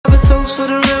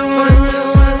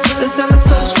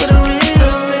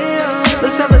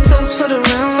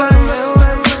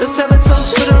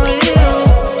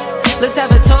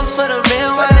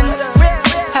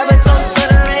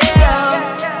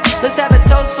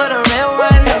for the real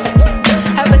ones.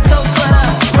 Have a toast for the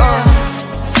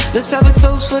let's have a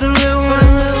toast for the real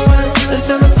ones. Let's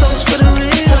have a toast for the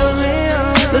real.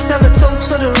 Let's have a toast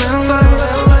for the real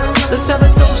ones. Let's have a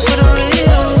toast for the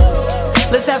real.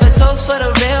 Let's have a toast for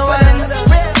the real ones.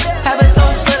 Have a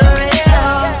toast for the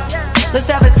real. Let's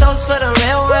have a toast for the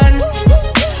real ones.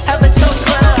 Have a toast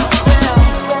for the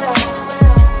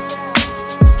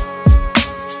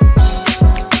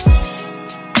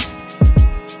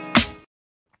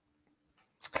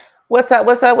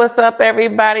What's up,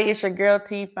 everybody? It's your girl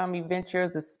T from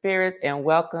Adventures of Spirits, and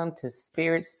welcome to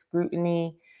Spirit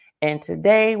Scrutiny. And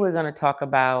today we're going to talk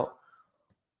about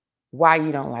why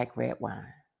you don't like red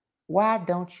wine. Why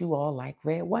don't you all like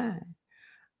red wine?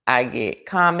 I get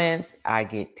comments, I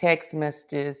get text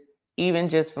messages, even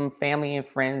just from family and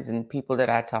friends and people that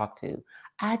I talk to.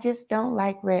 I just don't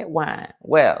like red wine.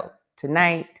 Well,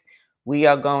 tonight we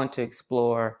are going to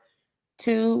explore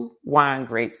 2 wine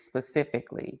grapes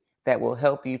specifically that will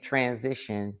help you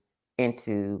transition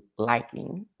into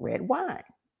liking red wine.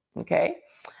 Okay.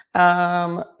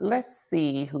 Let's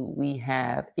see who we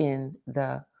have in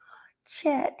the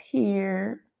chat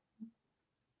here.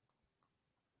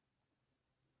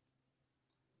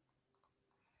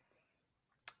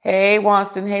 Hey,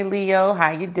 Wanston. Hey, Leo.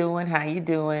 How you doing? How you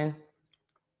doing?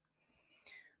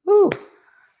 Whew.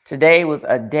 Today was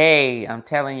a day. I'm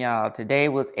telling y'all, today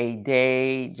was a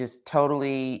day just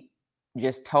totally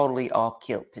off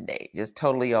kilt today. Just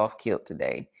totally off kilt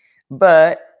today.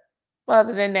 But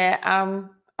other than that,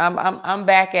 I'm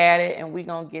back at it, and we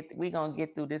gonna get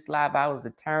through this live. I was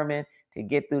determined to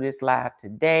get through this live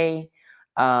today,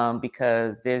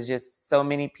 because there's just so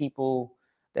many people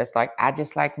that's like, I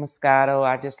just like Moscato,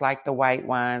 I just like the white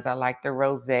wines, I like the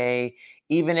rosé.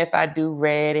 Even if I do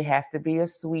red, it has to be a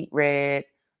sweet red,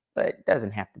 but it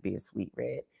doesn't have to be a sweet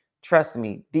red. Trust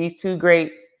me, these 2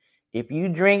 grapes, if you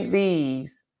drink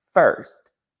these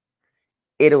first,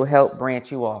 it'll help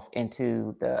branch you off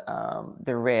into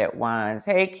the red wines.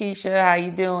 Hey, Keisha, how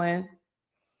you doing?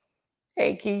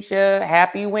 Hey, Keisha,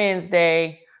 happy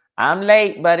Wednesday. I'm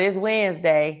late, but it's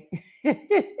Wednesday.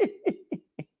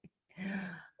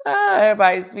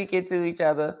 Everybody's speaking to each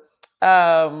other.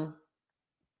 So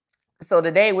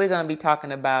today we're going to be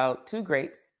talking about 2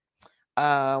 grapes.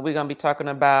 We're going to be talking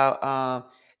about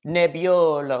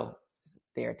Nebbiolo.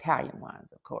 They're Italian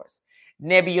wines, of course.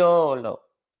 Nebbiolo.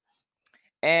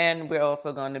 And we're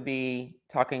also going to be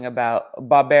talking about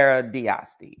Barbera and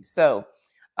Nebbiolo. So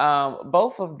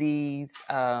both of these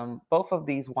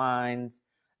wines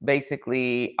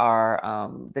basically are,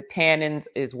 the tannins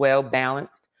is well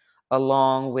balanced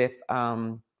along with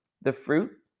the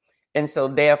fruit. And so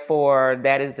therefore,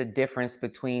 that is the difference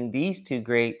between these 2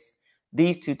 grapes,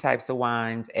 these 2 types of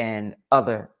wines, and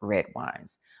other red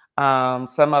wines.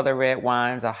 Some other red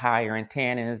wines are higher in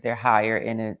tannins. They're higher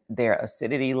in their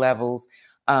acidity levels.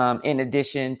 In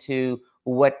addition to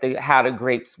how the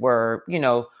grapes were,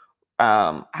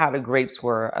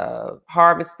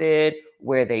 harvested,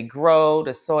 where they grow,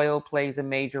 the soil plays a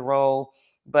major role.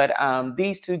 But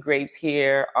these 2 grapes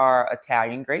here are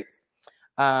Italian grapes.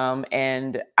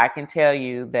 And I can tell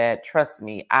you that, trust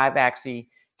me, I've actually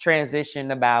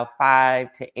transitioned about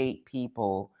 5 to 8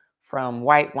 people from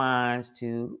white wines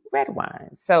to red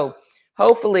wines. So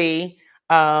hopefully,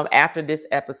 after this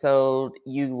episode,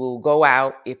 you will go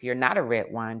out, if you're not a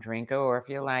red wine drinker, or if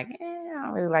you're like, I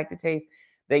don't really like the taste,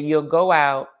 that you'll go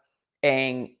out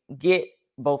and get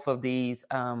both of these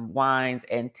wines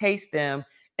and taste them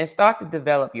and start to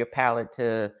develop your palate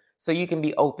so you can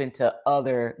be open to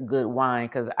other good wine.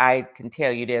 Because I can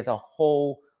tell you there's a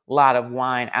whole lot of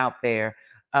wine out there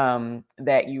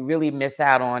that you really miss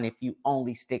out on if you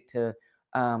only stick to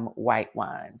white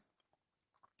wines.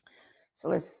 So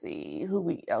let's see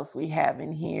who else we have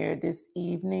in here this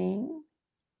evening.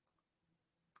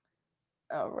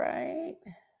 All right.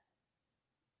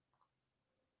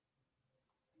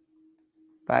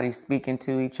 Everybody's speaking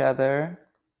to each other.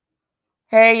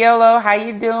 Hey, YOLO, how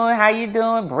you doing? How you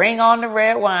doing? Bring on the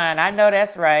red wine. I know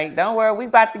that's right. Don't worry. We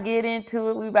about to get into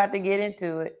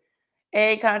it.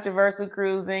 Hey, Controversial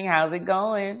Cruising. How's it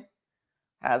going?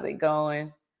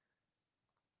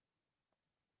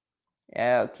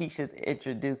 Yeah, Keisha's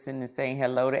introducing and saying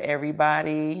hello to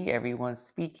everybody. Everyone's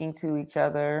speaking to each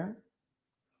other.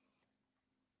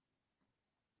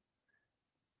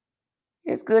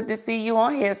 It's good to see you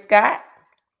on here, Scott.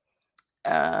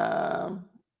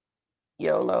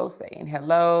 YOLO saying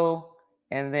hello.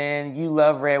 And then you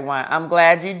love red wine. I'm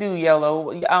glad you do,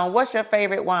 YOLO. What's your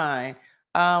favorite wine?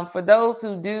 For those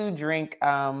who do drink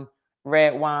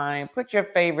red wine, put your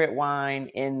favorite wine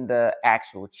in the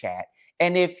actual chat.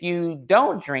 And if you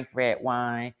don't drink red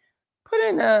wine,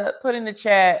 put in the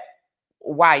chat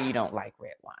why you don't like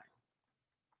red wine.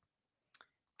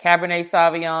 Cabernet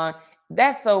Sauvignon,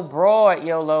 that's so broad,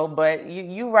 YOLO, but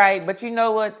you right. But you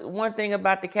know what? One thing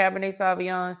about the Cabernet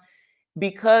Sauvignon,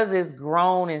 because it's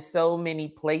grown in so many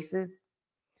places,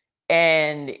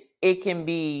 and it can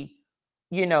be,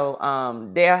 they'll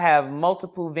have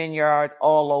multiple vineyards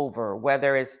all over,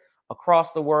 whether it's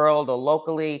across the world or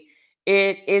locally.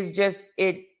 It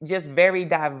just very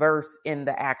diverse in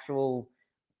the actual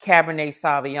Cabernet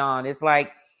Sauvignon. It's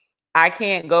like I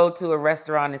can't go to a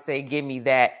restaurant and say, give me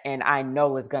that, and I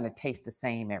know it's going to taste the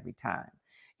same every time.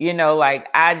 Like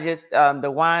I just,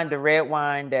 the red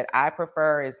wine that I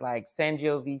prefer is like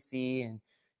Sangiovese and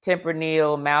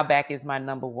Tempranillo. Malbec is my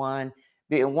number one.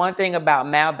 The one thing about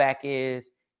Malbec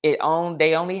is they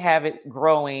only have it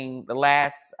growing the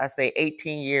last, I say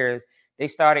 18 years. They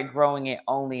started growing it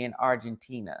only in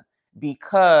Argentina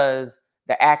because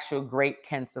the actual grape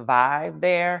can survive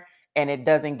there and it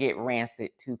doesn't get rancid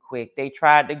too quick. They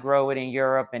tried to grow it in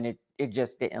Europe and it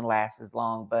just didn't last as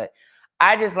long. But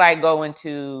I just like going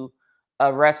to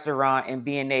a restaurant and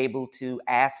being able to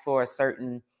ask for a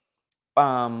certain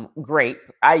grape.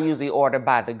 I usually order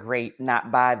by the grape,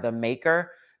 not by the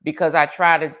maker, because I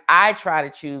try to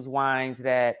choose wines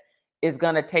that is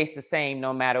going to taste the same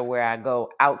no matter where I go,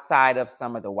 outside of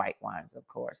some of the white wines, of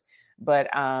course. But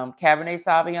Cabernet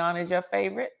Sauvignon is your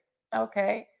favorite?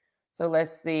 Okay. So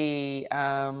let's see.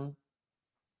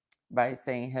 By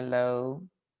saying hello.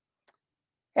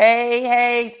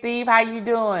 Hey, Steve, how you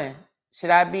doing? Should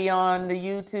I be on the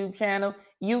YouTube channel?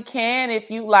 You can if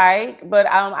you like, but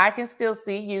I can still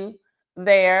see you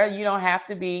there. You don't have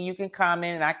to be. You can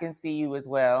comment and I can see you as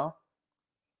well.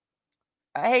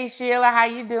 Hey, Sheila, how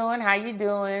you doing? How you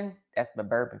doing? That's the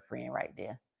bourbon friend right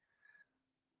there.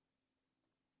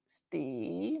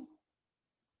 Steve.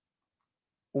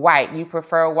 White, you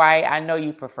prefer white? I know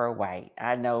you prefer white.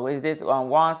 I know. Is this on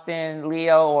Wanston,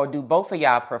 Leo, or do both of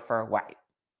y'all prefer white?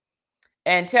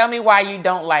 And tell me why you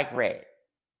don't like red.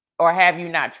 Or have you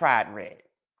not tried red?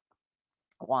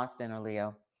 Wanston or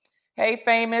Leo. Hey,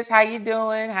 Famous, how you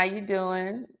doing? How you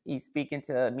doing? You speaking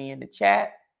to me in the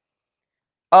chat?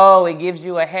 Oh, it gives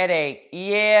you a headache.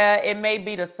 Yeah, it may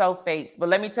be the sulfates, but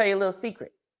let me tell you a little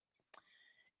secret.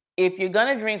 If you're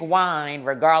going to drink wine,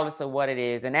 regardless of what it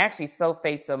is, and actually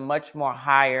sulfates are much more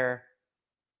higher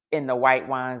in the white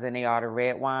wines than they are the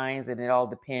red wines, and it all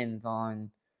depends on,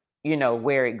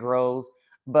 where it grows.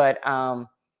 But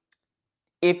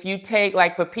if you take,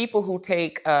 like for people who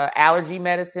take allergy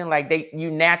medicine, like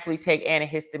you naturally take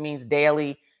antihistamines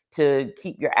daily to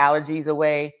keep your allergies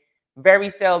away, very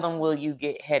seldom will you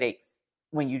get headaches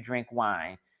when you drink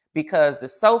wine, because the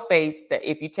sulfates, that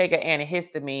if you take an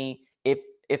antihistamine,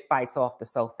 it fights off the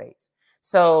sulfates.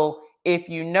 So if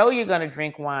you know you're going to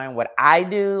drink wine, what I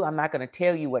do, I'm not going to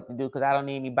tell you what to do because I don't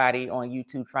need anybody on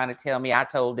YouTube trying to tell me. I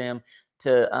told them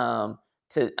to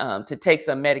take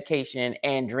some medication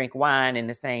and drink wine in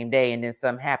the same day, and then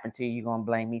something happened to you, you're going to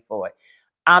blame me for it.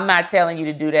 I'm not telling you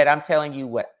to do that. I'm telling you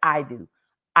what I do.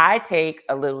 I take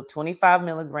a little 25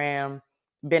 milligram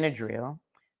Benadryl.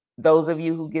 Those of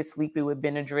you who get sleepy with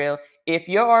Benadryl, if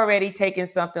you're already taking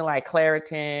something like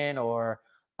Claritin or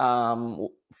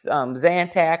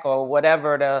Zantac or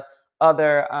whatever the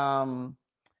other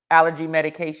allergy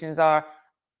medications are,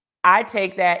 I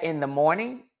take that in the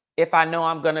morning if I know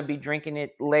I'm going to be drinking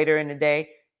it later in the day.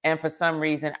 And for some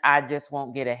reason, I just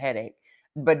won't get a headache.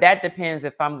 But that depends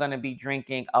if I'm going to be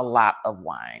drinking a lot of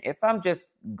wine. If I'm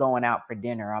just going out for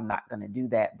dinner, I'm not going to do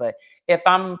that. But if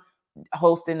I'm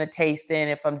hosting a tasting,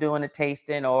 if I'm doing a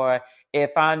tasting, or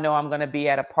if I know I'm going to be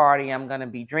at a party, I'm going to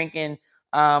be drinking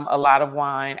a lot of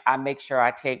wine, I make sure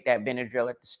I take that Benadryl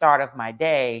at the start of my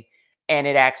day, and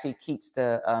it actually keeps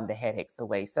the headaches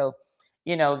away. So,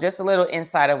 just a little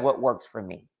insight of what works for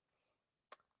me.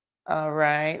 All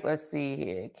right, let's see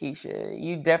here. Keisha,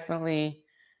 you definitely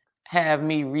have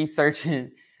me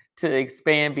researching to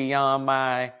expand beyond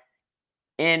my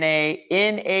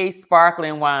NA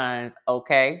sparkling wines.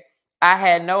 Okay. I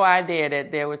had no idea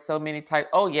that there were so many types.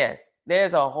 Oh, yes,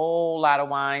 there's a whole lot of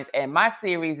wines. And my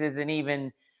series isn't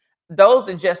even, those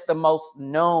are just the most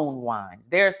known wines.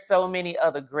 There's so many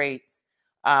other grapes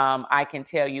I can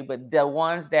tell you, but the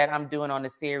ones that I'm doing on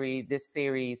this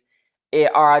series,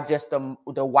 are just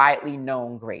the widely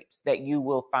known grapes that you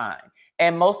will find.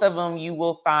 And most of them you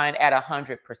will find at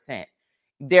 100%.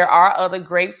 There are other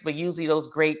grapes, but usually those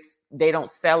grapes, they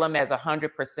don't sell them as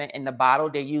 100% in the bottle.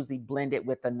 They're usually blended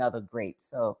with another grape.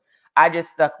 So I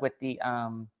just stuck with the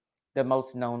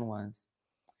most known ones.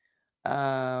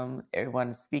 Everyone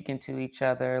is speaking to each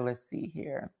other. Let's see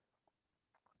here.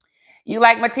 You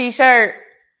like my t-shirt?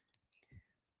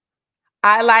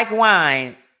 I like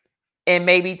wine and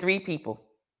maybe 3 people.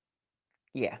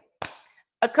 Yeah.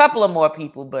 A couple of more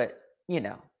people, but you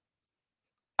know.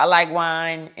 I like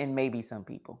wine and maybe some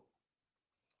people.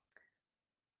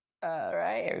 All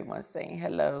right, everyone's saying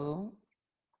hello.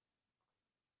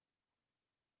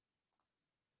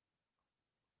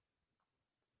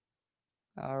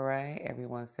 All right,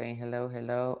 everyone's saying hello,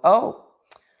 hello. Oh,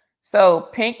 so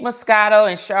pink Moscato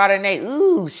and Chardonnay.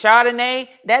 Ooh, Chardonnay,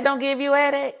 that don't give you a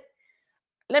headache.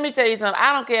 Let me tell you something.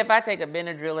 I don't care if I take a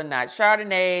Benadryl or not.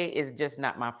 Chardonnay is just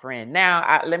not my friend.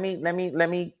 Now, let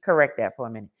me correct that for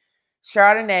a minute.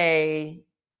 Chardonnay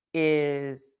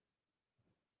is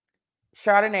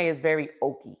very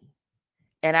oaky,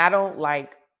 and I don't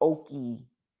like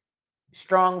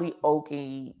strongly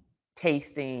oaky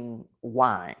tasting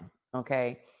wine.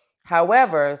 Okay.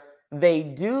 However, they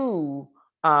do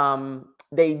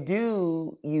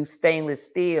use stainless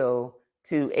steel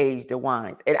to age the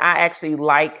wines, and I actually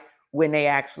like when they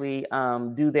actually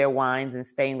do their wines in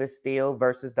stainless steel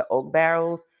versus the oak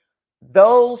barrels.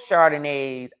 Those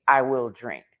Chardonnays I will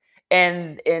drink.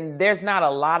 And there's not a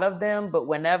lot of them, but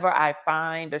whenever I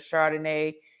find a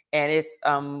Chardonnay and it's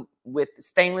with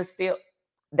stainless steel,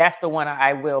 that's the one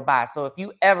I will buy. So if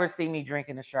you ever see me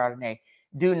drinking a Chardonnay,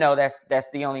 do know that's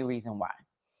the only reason why.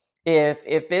 If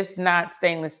it's not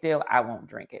stainless steel, I won't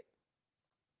drink it.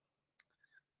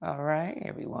 All right,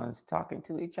 everyone's talking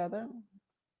to each other.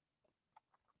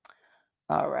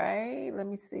 All right, let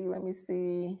me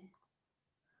see.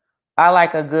 I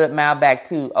like a good Malbec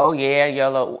too. Oh yeah,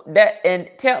 YOLO. And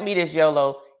tell me this,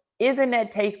 YOLO, isn't that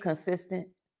taste consistent?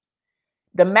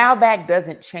 The Malbec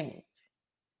doesn't change.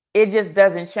 It just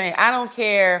doesn't change. I don't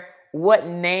care what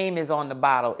name is on the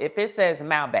bottle. If it says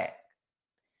Malbec,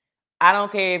 I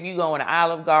don't care if you go in an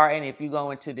Olive Garden, if you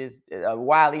go into this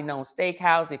widely known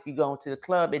steakhouse, if you go into the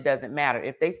club, it doesn't matter.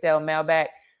 If they sell Malbec,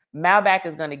 Malbec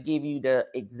is going to give you the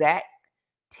exact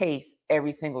taste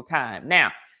every single time.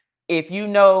 Now, if you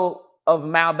know of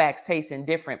Malbecs tasting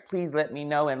different, please let me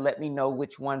know and let me know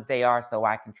which ones they are so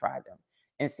I can try them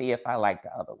and see if I like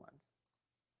the other ones.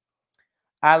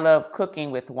 I love cooking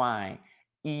with wine.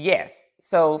 Yes.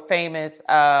 So Famous,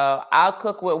 I'll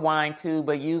cook with wine too,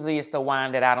 but usually it's the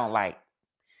wine that I don't like.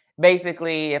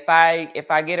 Basically, if I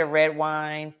get a red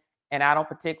wine and I don't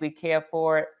particularly care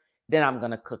for it, then I'm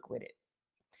going to cook with it.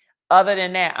 Other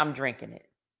than that, I'm drinking it.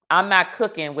 I'm not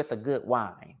cooking with a good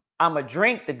wine. I'm going to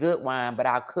drink the good wine, but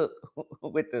I'll cook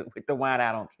with the wine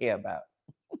I don't care about.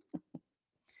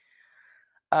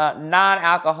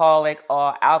 Non-alcoholic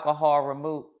or alcohol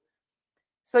removed.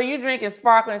 So you drinking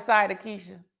sparkling cider,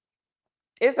 Keisha?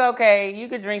 It's okay. You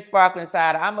could drink sparkling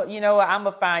cider. You know what? I'm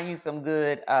gonna find you some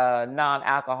good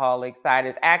non-alcoholic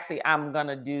ciders. Actually, I'm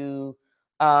gonna do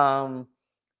a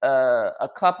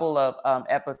couple of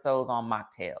episodes on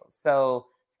mocktails. So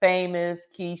Famous,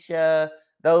 Keisha,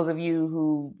 those of you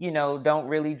who don't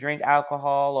really drink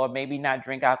alcohol or maybe not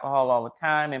drink alcohol all the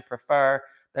time and prefer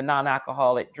the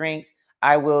non-alcoholic drinks,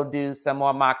 I will do some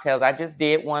more mocktails. I just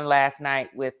did one last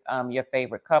night with your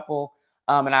favorite couple.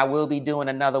 And I will be doing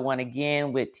another one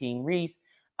again with Team Reese.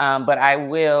 But I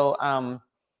will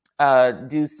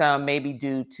maybe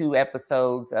do 2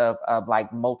 episodes of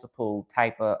like multiple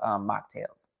type of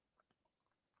mocktails.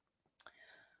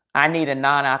 I need a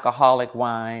non-alcoholic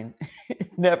wine.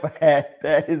 Never had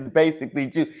that. It's basically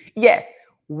juice. Yes,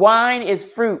 wine is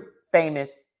fruit,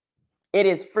 Famous. It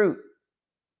is fruit.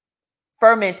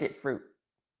 Fermented fruit.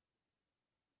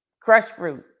 Crushed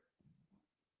fruit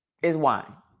is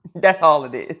wine. That's all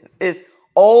it is. It's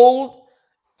old,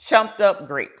 chumped up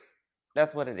grapes.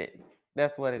 That's what it is.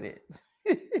 That's what it is.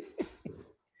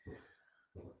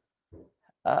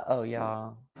 Uh-oh,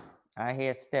 y'all. I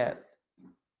hear steps.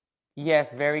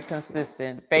 Yes, very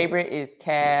consistent. Favorite is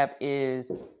Cab, is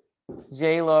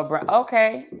J-Lo Brown.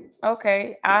 Okay.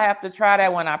 I have to try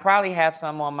that one. I probably have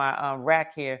some on my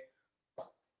rack here.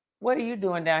 What are you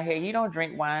doing down here? You don't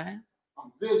drink wine.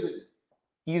 I'm visiting.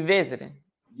 You visiting?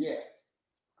 Yes.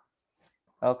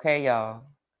 Okay, y'all.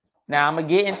 Now I'm going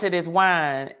to get into this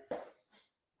wine.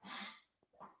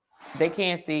 They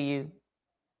can't see you.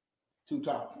 Too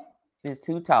tall. It's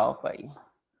too tall for you.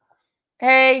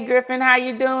 Hey, Griffin, how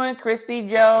you doing? Christy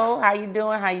Joe, how you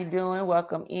doing?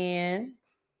 Welcome in.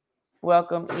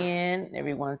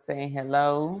 Everyone's saying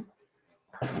hello.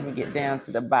 Let me get down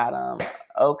to the bottom.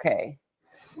 Okay.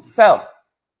 So,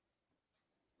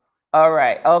 all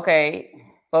right. Okay.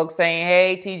 Folks saying,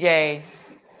 hey, TJ.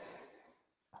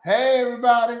 Hey,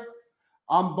 everybody.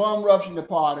 I'm bum rushing the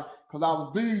party because I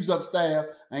was busy upstairs.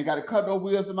 I ain't got to cut no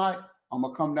wheels tonight. I'm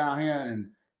going to come down here and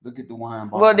look at the wine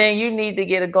bottle. Well, then you need to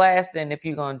get a glass then if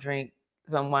you're going to drink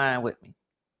some wine with me.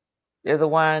 There's a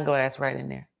wine glass right in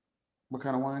there. What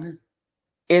kind of wine is it?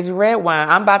 It's red wine.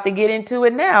 I'm about to get into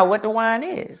it now. What the wine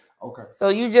is. Okay. So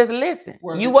you just listen.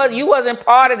 Well, You wasn't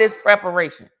part of this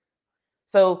preparation.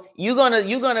 So you're gonna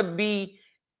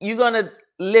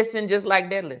listen just like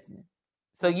they're listening.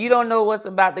 So you don't know what's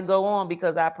about to go on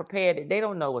because I prepared it. They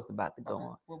don't know what's about to go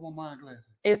on. What wine glass?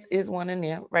 It's one in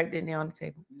there, right there on the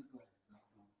table.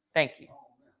 Thank you.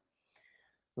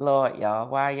 Lord, y'all,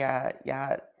 why y'all,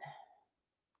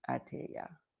 I tell y'all,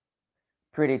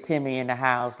 pretty Timmy in the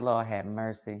house, Lord have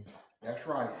mercy. That's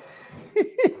right.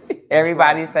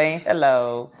 Everybody saying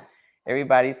hello.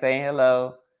 Everybody saying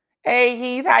hello. Hey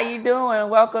Heath, how you doing?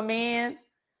 Welcome in.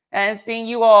 I haven't seen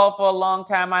you all for a long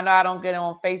time. I know I don't get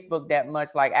on Facebook that much,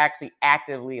 like actually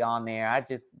actively on there. I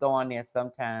just go on there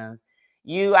sometimes.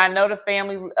 I know the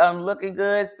family looking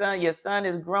good, son. Your son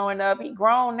is growing up. He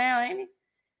grown now, ain't he?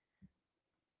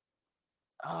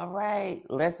 All right,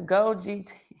 let's go,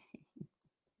 GT.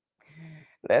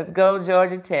 Let's go,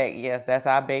 Georgia Tech. Yes, that's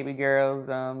our baby girl's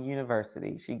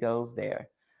university. She goes there.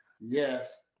 Yes.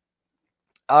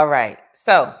 All right,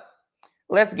 so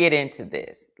let's get into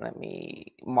this. Let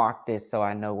me mark this so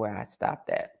I know where I stopped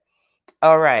at.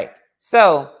 All right,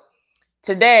 so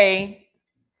today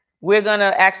we're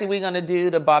gonna do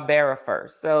the Barbera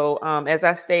first. So as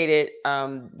I stated,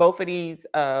 both of these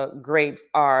grapes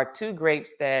are two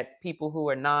grapes that people who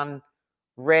are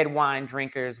non-red wine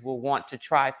drinkers will want to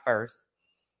try first.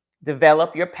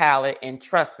 Develop your palate, and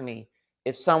trust me,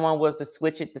 if someone was to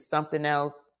switch it to something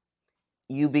else,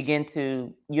 you'll begin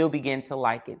to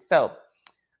like it. So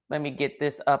let me get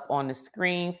this up on the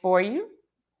screen for you.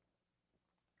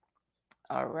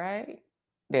 All right,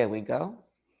 there we go.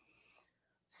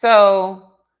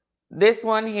 So this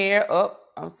one here, oh,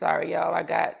 I'm sorry, y'all, I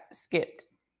got skipped.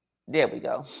 There we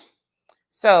go.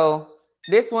 So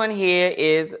this one here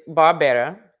is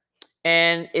Barbera,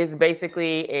 and it's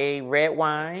basically a red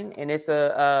wine, and it's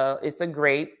a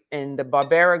grape, and the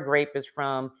Barbera grape is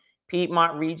from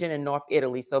Piedmont region in North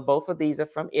Italy. So both of these are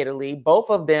from Italy. Both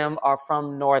of them are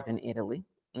from Northern Italy.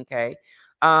 Okay,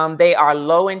 they are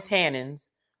low in tannins,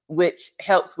 which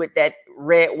helps with that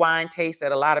red wine taste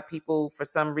that a lot of people, for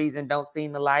some reason, don't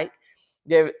seem to like.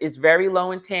 It's very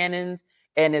low in tannins,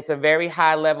 and it's a very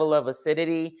high level of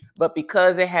acidity. But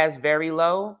because it has very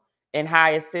low and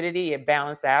high acidity, it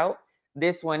balances out.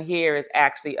 This one here is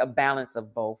actually a balance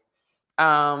of both.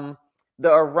 The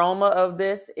aroma of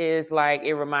this is like,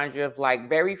 it reminds you of like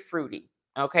very fruity.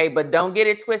 Okay, but don't get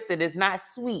it twisted. It's not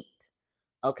sweet.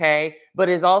 Okay, but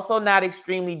it's also not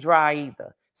extremely dry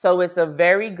either. So it's a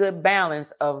very good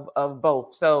balance of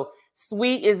both. So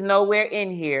sweet is nowhere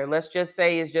in here. Let's just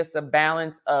say it's just a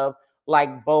balance of like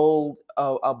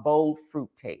a bold fruit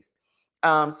taste.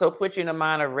 So put you in the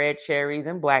mind of red cherries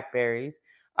and blackberries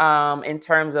in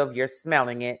terms of you're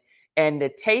smelling it. And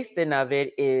the tasting of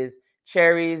it is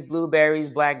cherries, blueberries,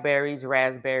 blackberries,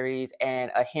 raspberries, and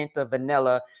a hint of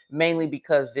vanilla, mainly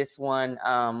because this one,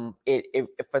 it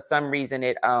for some reason,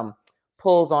 it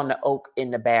pulls on the oak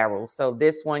in the barrel. So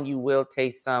this one, you will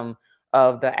taste some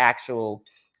of the actual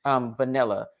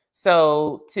vanilla.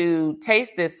 So to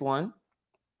taste this one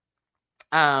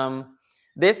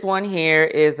here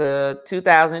is a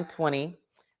 2020.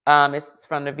 It's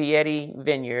from the Vietti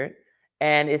Vineyard,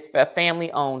 and it's a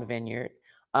family-owned vineyard.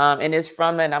 And it's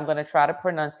from, and I'm going to try to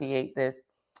pronunciate this,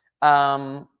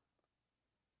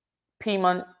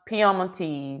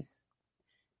 Piemontese.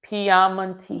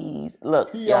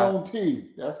 Look, Piemontese.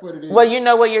 That's what it is. Well, you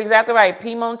know what? You're exactly right.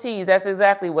 Piemontese. That's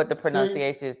exactly what the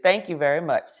pronunciation is. Thank you very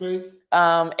much. See?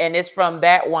 And it's from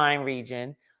that wine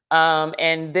region.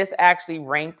 And this actually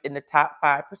ranked in the top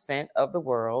 5% of the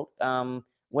world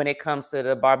when it comes to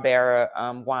the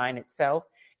Barbera wine itself.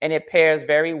 And it pairs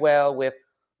very well with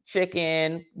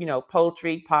chicken,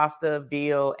 poultry, pasta,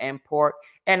 veal, and pork.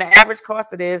 And the average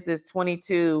cost of this is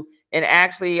 $22. And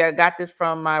actually, I got this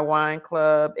from my wine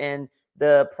club, and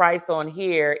the price on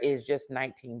here is just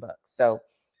 $19. So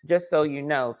just so you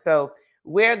know. So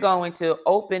we're going to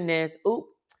open this. Oop,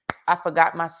 I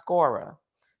forgot my scorer.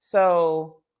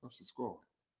 So what's the score?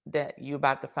 That you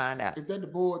about to find out. Is that the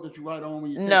board that you write on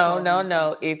when you take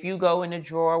No. If you go in the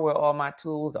drawer where all my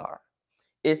tools are,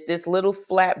 it's this little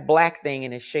flat black thing,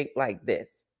 and it's shaped like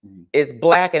this. Mm-hmm. It's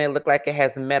black, and it looks like it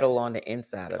has metal on the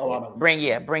inside of it.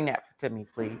 Bring that to me,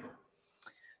 please.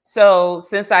 So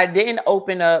since I didn't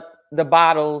open up the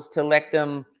bottles to let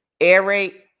them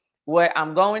aerate, what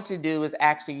I'm going to do is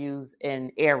actually use an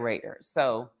aerator.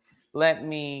 So let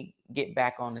me get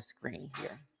back on the screen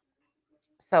here.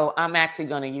 So I'm actually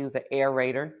going to use an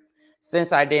aerator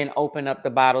since I didn't open up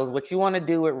the bottles. What you want to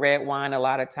do with red wine a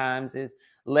lot of times is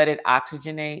let it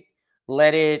oxygenate,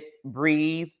 let it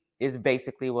breathe, is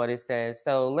basically what it says.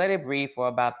 So let it breathe for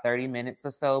about 30 minutes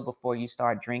or so before you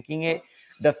start drinking it.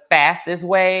 The fastest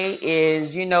way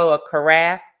is, you know, a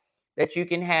carafe that you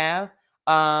can have,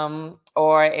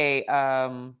 or a,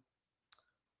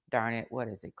 darn it, what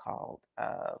is it called?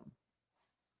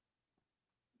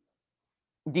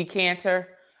 Decanter.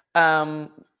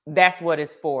 That's what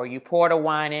it's for. You pour the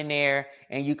wine in there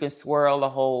and you can swirl the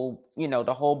whole, you know,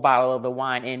 the whole bottle of the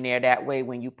wine in there. That way,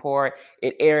 when you pour it,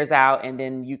 it airs out, and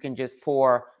then you can just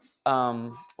pour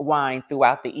wine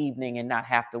throughout the evening and not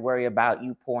have to worry about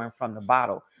you pouring from the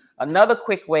bottle. Another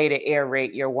quick way to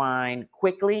aerate your wine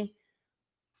quickly: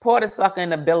 pour the sucker in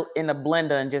the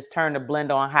blender and just turn the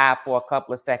blender on high for a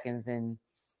couple of seconds and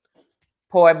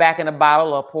pour it back in a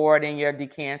bottle, or pour it in your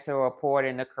decanter, or pour it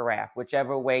in the carafe,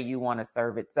 whichever way you want to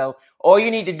serve it. So all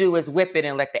you need to do is whip it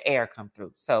and let the air come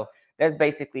through. So that's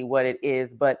basically what it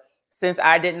is. But since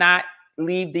I did not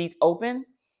leave these open,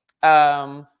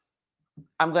 I'm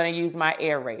going to use my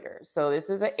aerator. So this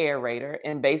is an aerator.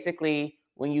 And basically,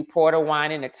 when you pour the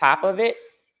wine in the top of it,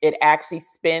 it actually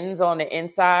spins on the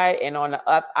inside. And on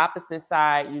the opposite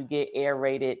side, you get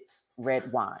aerated red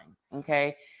wine.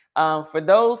 Okay. For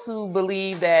those who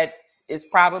believe that it's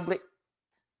probably,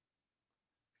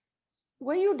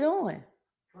 what are you doing?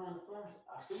 Trying to find it.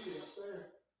 I see it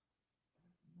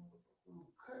up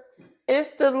there.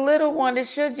 It's the little one that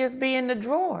should just be in the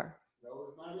drawer. No,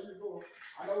 it's not in the drawer.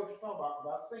 I know what you're talking about,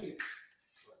 but I've seen it.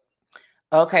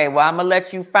 Okay, well, I'm gonna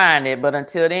let you find it, but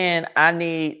until then, I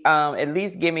need at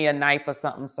least give me a knife or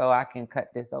something so I can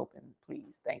cut this open,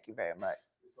 please. Thank you very much.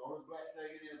 It's on the black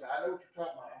thing in there, but I know what you're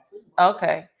talking about. I see it.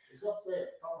 Okay. It's upstairs.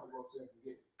 I'm gonna go upstairs and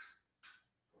get it.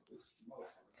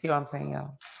 See what I'm saying,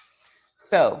 y'all?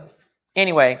 So,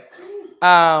 anyway,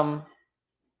 what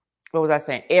was I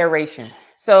saying? Aeration.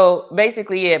 So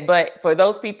basically but for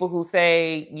those people who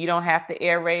say you don't have to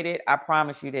aerate it, I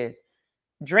promise you this.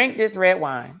 Drink this red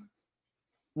wine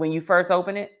when you first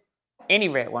open it, any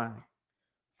red wine.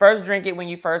 First drink it when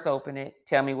you first open it.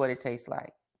 Tell me what it tastes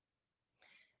like.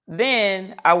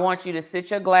 Then I want you to sit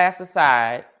your glass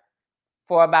aside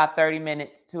for about 30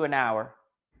 minutes to an hour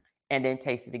and then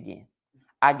taste it again.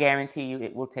 I guarantee you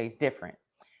it will taste different.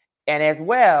 And as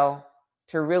well,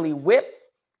 to really whip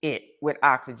it with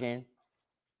oxygen,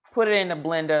 put it in the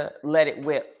blender, let it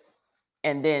whip,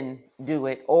 and then do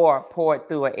it, or pour it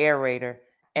through an aerator,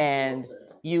 and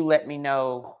you let me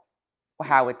know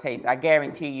how it tastes. I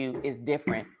guarantee you it's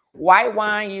different. White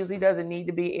wine usually doesn't need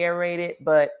to be aerated,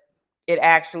 but it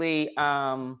actually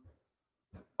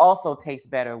also tastes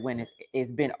better when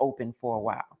it's been open for a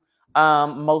while.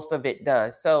 Most of it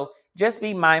does. So just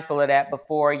be mindful of that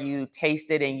before you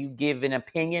taste it and you give an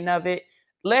opinion of it.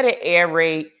 Let it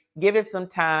aerate, give it some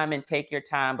time, and take your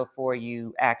time before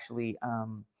you actually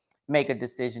make a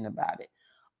decision about it.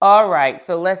 All right,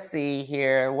 so let's see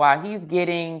here. While he's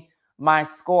getting my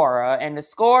Scora, and the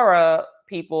Scora,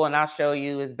 people, and I'll show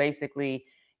you, is basically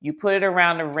you put it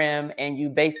around the rim and you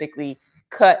basically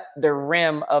cut the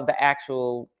rim of the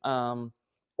actual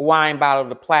wine bottle,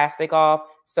 the plastic off,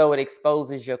 so it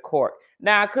exposes your cork.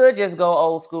 Now I could just go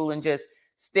old school and just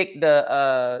stick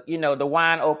the the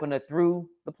wine opener through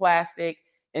the plastic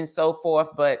and so forth,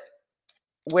 but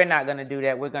we're not going to do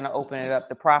that. We're going to open it up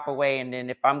the proper way, and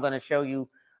then if I'm going to show you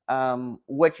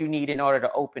what you need in order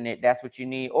to open it, that's what you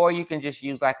need. Or you can just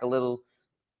use like a little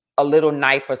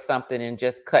knife or something and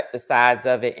just cut the sides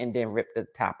of it and then rip the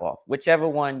top off, whichever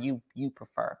one you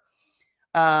prefer.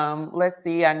 Let's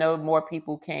see. I know more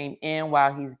people came in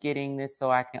while he's getting this,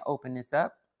 so I can open this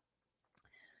up.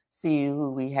 See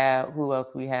who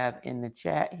else we have in the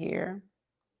chat here.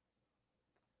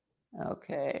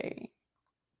 Okay,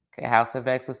 House of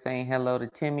X was saying hello to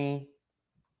Timmy.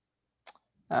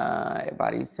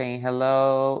 Everybody's saying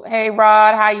hello. Hey,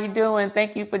 Rod, how you doing?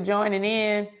 Thank you for joining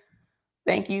in.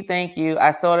 Thank you.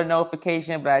 I saw the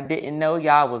notification, but I didn't know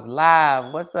y'all was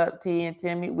live. What's up, T and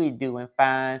Timmy? We doing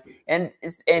fine. And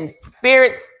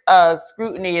Spirits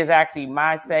Scrutiny is actually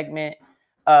my segment.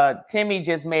 Timmy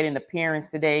just made an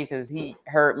appearance today because he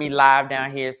heard me live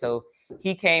down here, so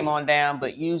he came on down.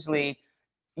 But usually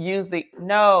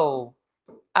no.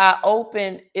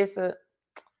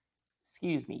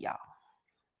 Excuse me, y'all.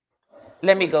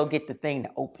 Let me go get the thing to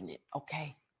open it,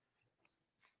 okay?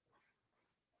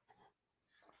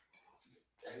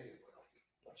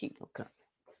 Keep them coming.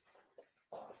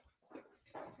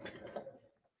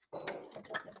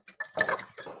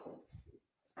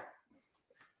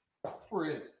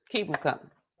 Keep them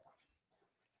coming.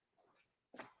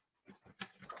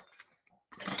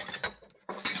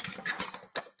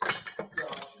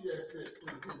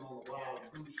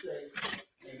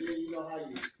 And then you know how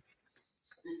you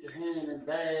stick your hand in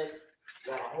bag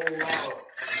Got a whole lot of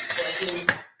fucking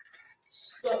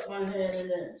stuck my hand in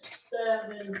there and stabbed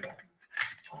me.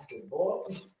 I said, boy,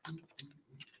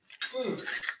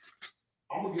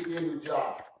 I'm gonna get you a new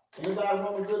job. Anybody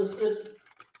want a good assistant?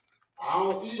 I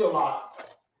don't eat a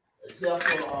lot, except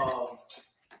for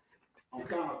I'm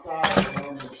kind of tired of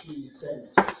one of them cheese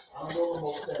sandwiches. I don't know no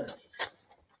more sandwiches,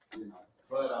 you know.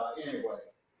 But anyway.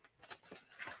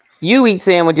 You eat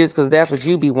sandwiches because that's what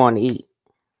you be wanting to eat.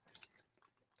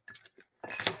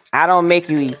 I don't make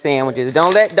you eat sandwiches.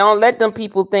 Don't let them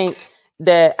people think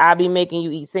that I be making you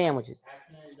eat sandwiches.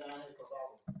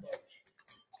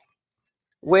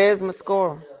 Where's my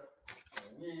score?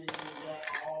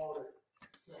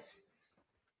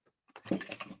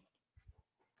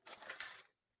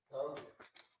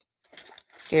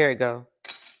 Here we go.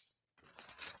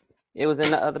 It was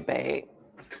in the other bag.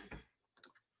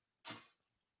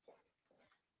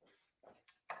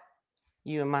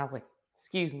 You in my way.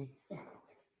 Excuse me.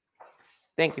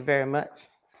 Thank you very much.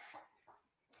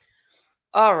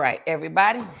 All right,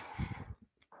 everybody.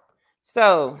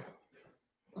 So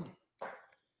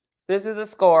this is a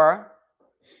scorer.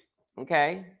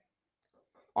 Okay.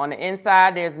 On the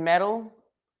inside, there's metal.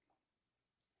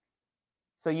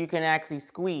 So you can actually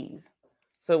squeeze.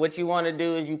 So what you want to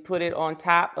do is you put it on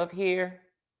top of here.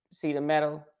 See the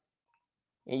metal?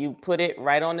 And you put it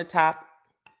right on the top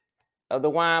of the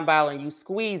wine bottle and you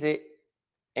squeeze it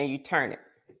and you turn it.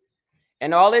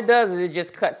 And all it does is it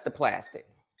just cuts the plastic.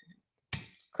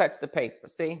 Cuts the paper,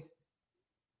 see?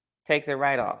 Takes it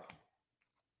right off.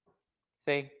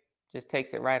 See? Just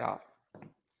takes it right off.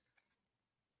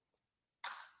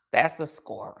 That's the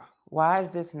scorer. Why is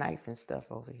this knife and stuff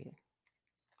over here?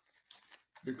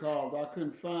 Because I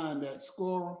couldn't find that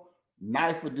scorer.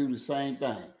 Knife would do the same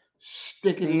thing.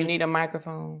 Stick it in. Do you need a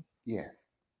microphone? Yes.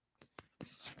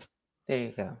 There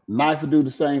you go. Knife would do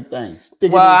the same thing.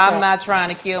 Stick well, it in I'm not trying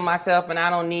to kill myself, and I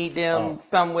don't need them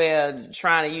somewhere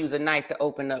trying to use a knife to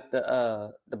open up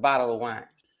the bottle of wine.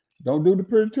 Don't do the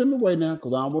pretty tender way now,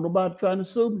 because I don't want nobody trying to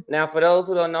sue me. Now, for those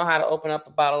who don't know how to open up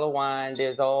a bottle of wine,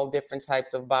 there's all different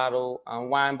types of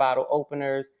wine bottle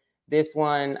openers. This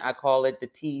one, I call it the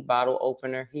tea bottle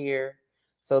opener here.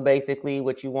 So basically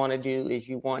what you want to do is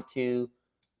you want to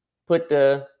put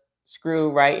the screw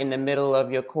right in the middle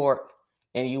of your cork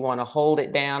and you want to hold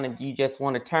it down and you just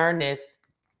want to turn this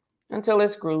until it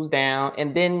screws down.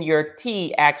 And then your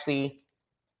tea actually,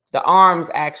 the arms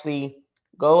actually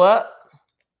go up.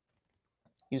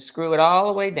 You screw it all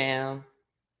the way down.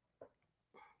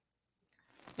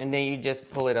 And then you just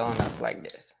pull it on up like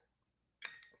this.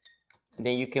 And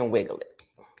then you can wiggle it.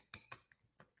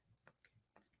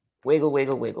 Wiggle,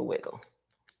 wiggle, wiggle, wiggle.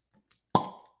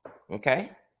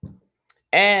 Okay.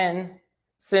 And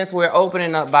since we're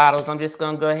opening up bottles, I'm just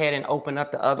going to go ahead and open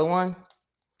up the other one.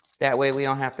 That way we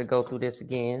don't have to go through this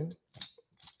again.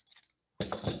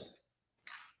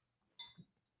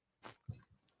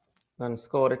 Going to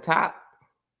score the top.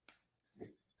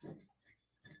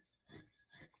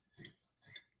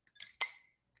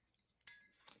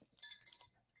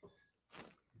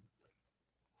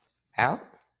 Out.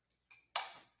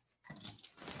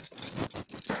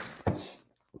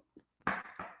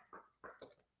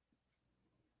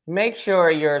 Make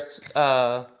sure your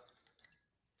the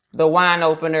wine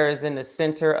opener is in the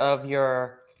center of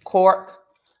your cork.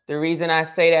 The reason I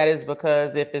say that is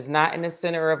because if it's not in the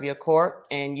center of your cork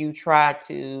and you try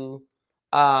to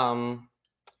go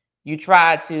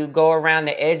around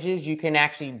the edges, you can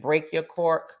actually break your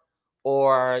cork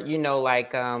or, you know,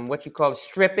 like what you call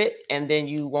strip it, and then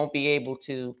you won't be able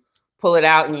to pull it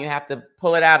out and you have to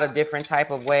pull it out a different type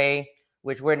of way,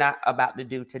 which we're not about to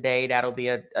do today. That'll be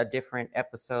a different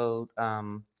episode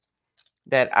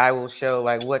that I will show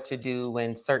like what to do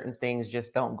when certain things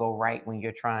just don't go right when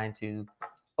you're trying to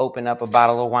open up a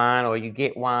bottle of wine or you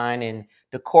get wine and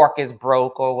the cork is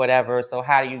broke or whatever. So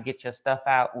how do you get your stuff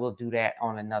out? We'll do that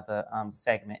on another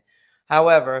segment.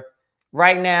 However,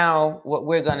 right now, what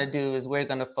we're going to do is we're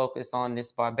going to focus on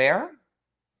this Barbera.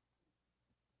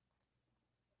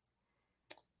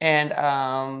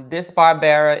 And this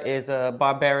Barbera is a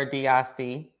Barbera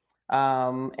d'Asti.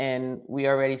 And we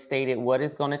already stated what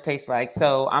it's going to taste like.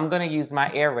 So I'm going to use my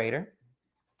aerator.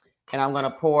 And I'm going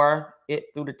to pour it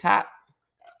through the top.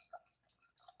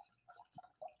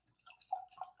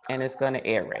 And it's going to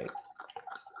aerate.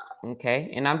 Okay.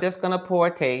 And I'm just going to pour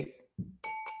a taste.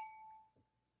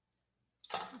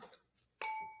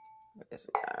 This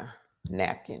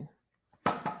napkin.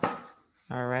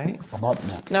 All right.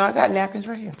 No, I got napkins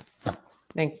right here.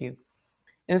 Thank you.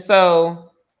 And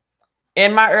so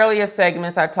In my earlier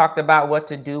segments, I talked about what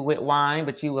to do with wine,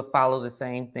 but you would follow the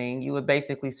same thing. You would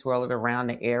basically swirl it around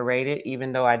and aerate it.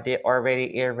 Even though I did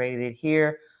already aerate it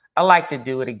here, I like to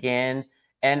do it again.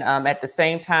 And at the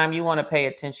same time, you want to pay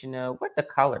attention to what the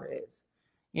color is.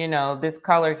 You know, this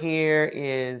color here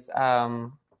is,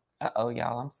 uh-oh,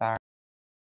 y'all, I'm sorry.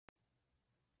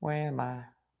 Where am I?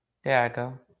 There I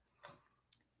go.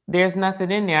 There's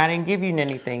nothing in there. I didn't give you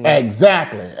anything yet.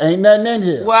 Exactly. Ain't nothing in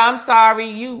here. Well, I'm sorry.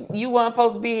 You weren't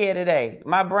supposed to be here today.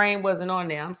 My brain wasn't on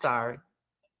there. I'm sorry.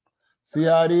 See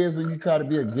how it is when you try to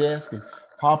be a guest and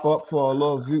pop up for a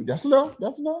little view. That's enough.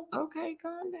 That's enough. Okay,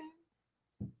 calm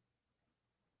down.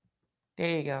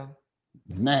 There you go.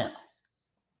 Now.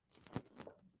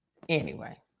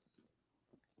 Anyway,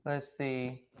 let's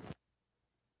see.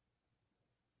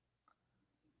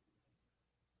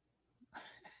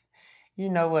 You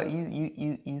know what?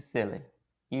 You silly.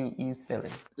 You silly.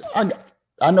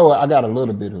 I know I got a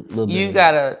little bit. You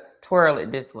gotta twirl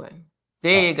it this way.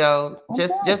 There you go.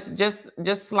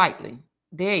 Just slightly.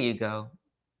 There you go.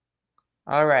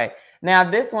 All right. Now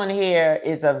this one here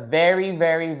is a very,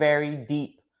 very, very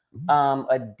deep,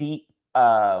 ruby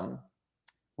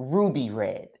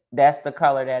red. That's the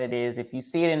color that it is. If you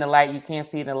see it in the light, you can't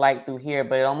see it in the light through here,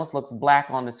 but it almost looks black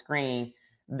on the screen.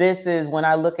 This is, when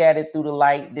I look at it through the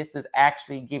light, this is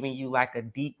actually giving you like a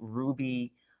deep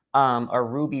ruby, a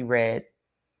ruby red.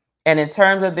 And in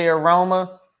terms of the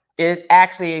aroma, it's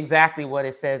actually exactly what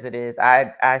it says it is.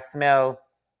 I smell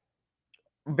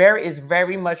it's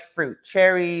very much fruit.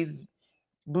 Cherries,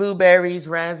 blueberries,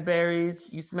 raspberries.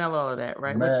 You smell all of that,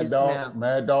 right? What you smell?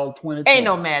 Mad Dog 2020. Ain't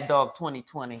no Mad Dog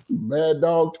 2020. Mad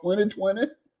Dog 2020.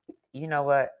 You know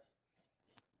what?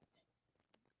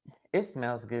 It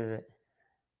smells good.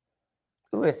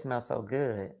 Ooh, it smells so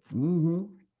good. Mm-hmm.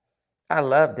 I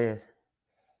love this.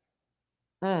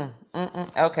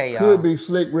 Okay, y'all. Could be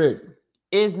Slick Rick.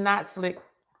 It's not slick.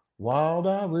 Wild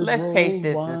Eye with Let's rose taste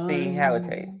this wine. and see how it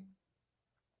tastes.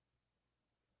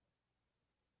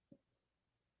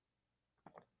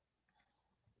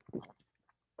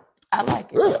 I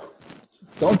like it. Yeah.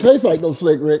 Don't taste like no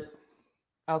Slick Rick.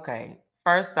 Okay.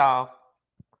 First off,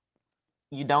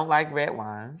 you don't like red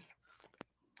wines.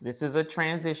 This is a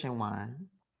transition wine.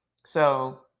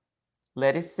 So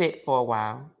let it sit for a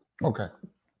while. Okay.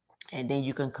 And then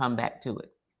you can come back to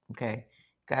it. Okay.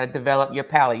 Got to develop your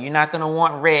palate. You're not going to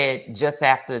want red just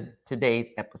after today's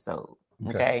episode.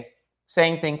 Okay.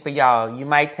 Same thing for y'all. You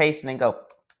might taste it and go.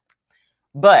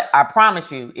 But I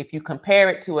promise you, if you compare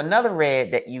it to another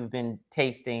red that you've been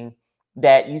tasting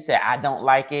that you said, I don't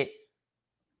like it,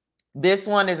 this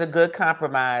one is a good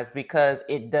compromise because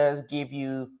it does give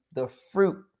you the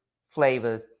fruit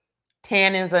flavors.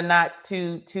 Tannins are not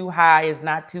too high. It's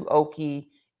not too oaky.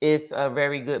 It's a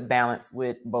very good balance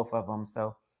with both of them.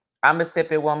 So I'm going to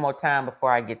sip it one more time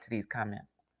before I get to these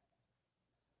comments.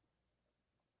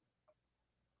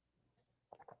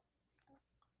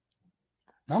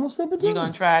 I'm going to sip it. You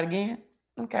going to try it again?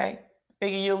 Okay.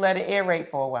 Figure you'll let it aerate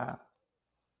for a while.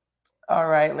 All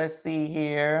right. Let's see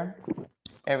here.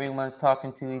 Everyone's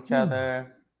talking to each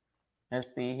other.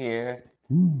 Let's see here.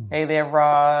 Hey there,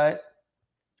 Rod.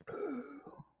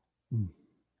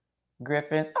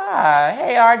 Griffins.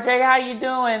 Hey, RJ. How you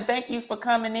doing? Thank you for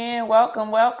coming in. Welcome,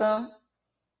 welcome.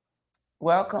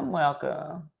 Welcome,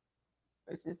 welcome.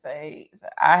 Let's just say,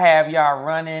 I have y'all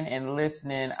running and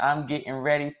listening. I'm getting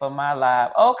ready for my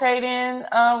live. Okay, then,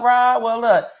 Rod. Well,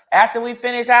 look, after we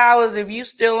finish ours, if you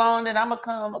still on it, I'm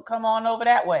going to come on over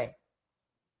that way.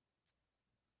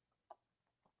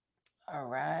 All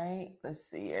right. Let's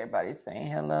see. Everybody's saying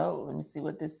hello. Let me see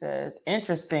what this says.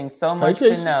 Interesting. So much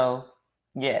to know.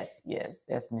 Yes, yes.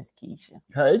 That's Miss Keisha.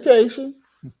 Hey, Keisha.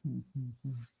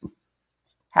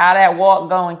 How that walk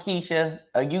going, Keisha?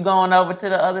 Are you going over to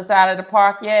the other side of the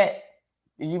park yet?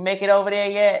 Did you make it over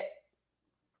there yet?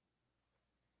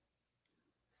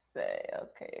 Say,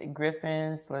 okay.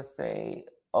 Griffins, let's say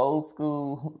old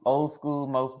school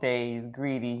most days.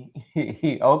 Greedy.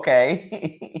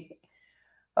 Okay.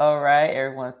 All right.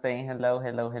 Everyone's saying hello,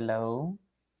 hello, hello.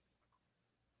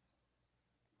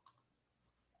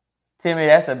 Timmy,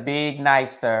 that's a big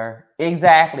knife, sir.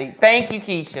 Exactly. Thank you,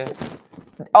 Keisha.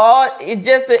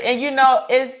 And you know,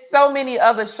 it's so many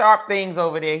other sharp things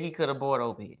over there he could have brought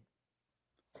over here.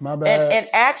 My bad. And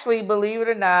actually, believe it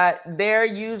or not, there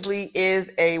usually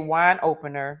is a wine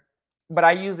opener, but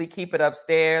I usually keep it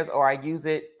upstairs, or I use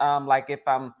it like if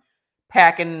I'm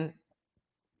packing,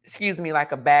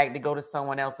 like a bag to go to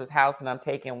someone else's house and I'm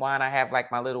taking wine. I have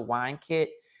like my little wine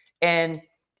kit, and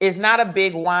it's not a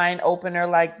big wine opener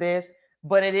like this,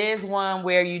 but it is one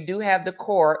where you do have the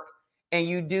cork and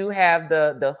you do have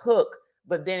the hook,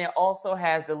 but then it also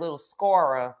has the little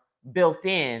scorer built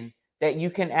in that you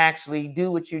can actually do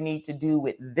what you need to do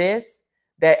with this,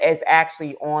 that is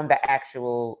actually on the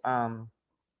actual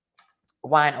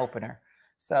wine opener.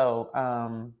 So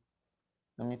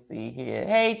let me see here.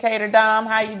 Hey, Tater Dom,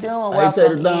 how you doing? Hey,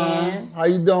 Tater Welcome Dom. in. How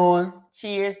you doing?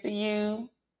 Cheers to you.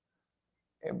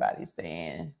 Everybody's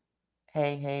saying,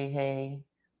 hey, hey, hey.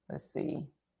 Let's see.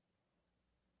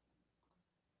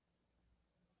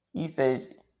 You said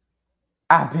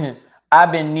I've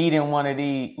been needing one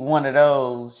of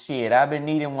those. Shit, I've been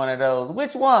needing one of those.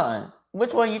 Which one?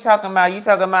 Which one you talking about? You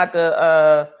talking about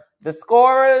the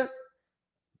scorers,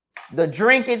 the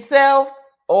drink itself,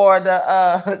 or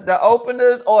the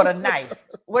openers, or the knife?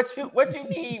 What you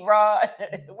need, Rod?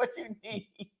 What you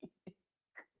need?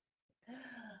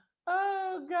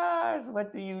 Oh gosh,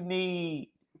 what do you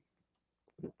need?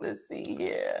 Let's see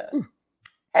here.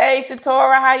 Hey,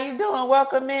 Shatora, how you doing?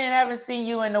 Welcome in. Haven't seen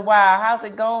you in a while. How's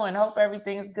it going? Hope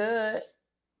everything's good.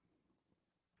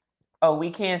 Oh,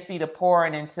 we can't see the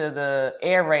pouring into the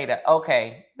aerator.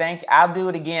 Okay, thank you. I'll do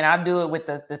it again. I'll do it with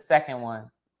the second one.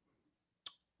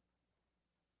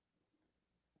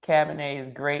 Cabernet is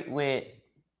great with.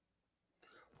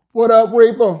 What up,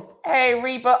 Reaper? Hey,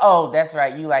 Reaper. Oh, that's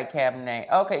right. You like Cabernet.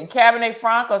 Okay, Cabernet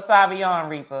Franc or Sauvignon,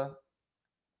 Reaper?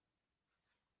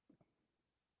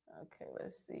 Okay,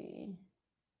 let's see.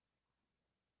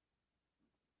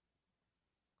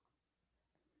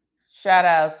 Shout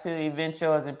outs to Event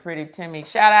Yours and Pretty Timmy.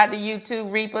 Shout out to you too,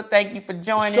 Reaper. Thank you for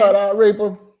joining. Shout out,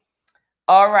 Reaper.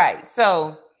 All right,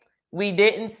 so we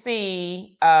didn't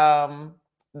see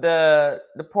the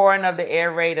pouring of the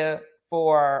aerator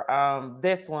for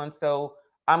this one, so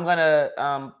I'm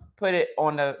gonna put it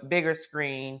on the bigger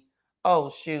screen. Oh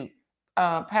shoot!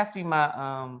 Pass me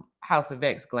my House of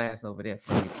X glass over there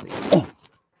for me, please.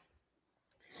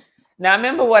 Now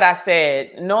remember what I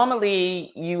said.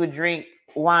 Normally you would drink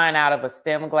wine out of a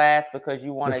stem glass because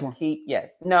you want to keep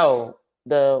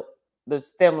the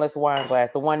stemless wine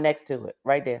glass, the one next to it,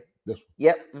 right there. This one.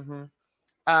 Yep.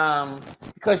 Mm-hmm.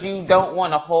 Because you don't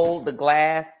want to hold the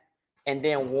glass and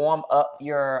then warm up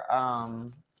your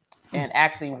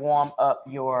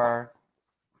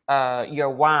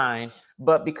wine.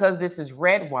 But because this is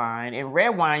red wine, in red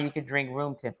wine you can drink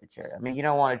room temperature. I mean, you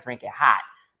don't want to drink it hot,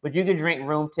 but you can drink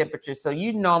room temperature. So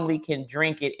you normally can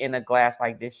drink it in a glass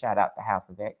like this. Shout out to House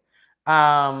of X.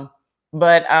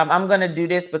 But I'm going to do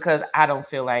this because I don't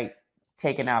feel like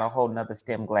taking out a whole nother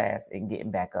stem glass and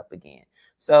getting back up again.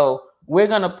 So we're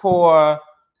going to pour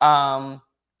the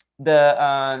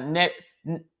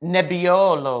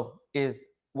Nebbiolo is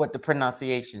what the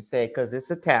pronunciation said because it's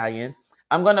Italian.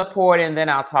 I'm going to pour it and then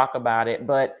I'll talk about it.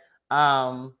 But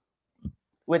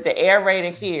with the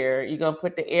aerator here, you're going to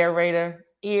put the aerator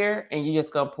here and you're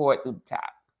just going to pour it through the top.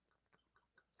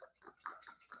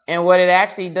 And what it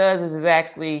actually does is it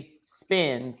actually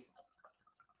spins.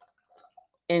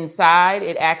 Inside,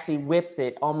 it actually whips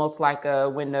it almost like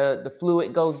when the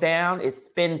fluid goes down, it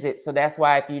spins it. So that's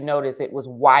why if you notice, it was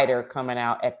wider coming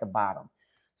out at the bottom.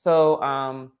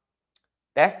 So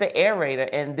that's the aerator.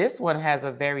 And this one has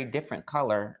a very different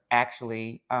color,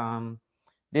 actually.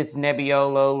 This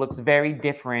Nebbiolo looks very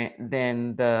different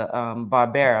than the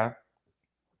Barbera.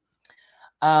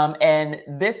 And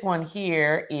this one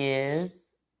here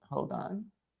is, hold on.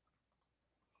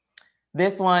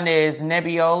 This one is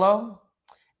Nebbiolo.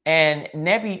 And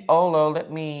Nebbiolo,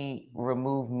 let me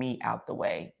remove me out the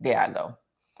way. There I go.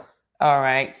 All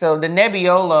right. So the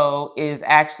Nebbiolo is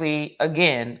actually,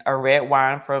 again, a red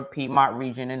wine from Piedmont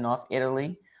region in North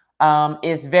Italy.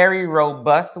 It's very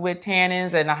robust with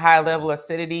tannins and a high level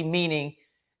acidity, meaning,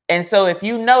 and so if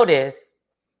you notice,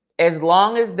 as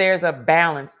long as there's a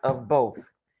balance of both,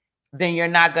 then you're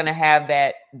not going to have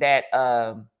that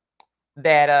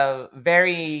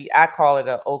very, I call it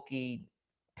a oaky,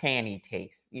 tanny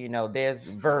taste. You know, there's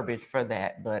verbiage for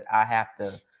that, but I have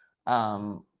to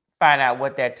find out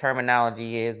what that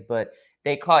terminology is. But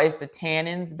they call it's the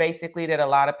tannins basically that a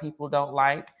lot of people don't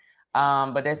like.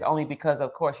 But that's only because,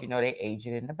 of course, you know, they age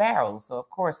it in the barrel. So, of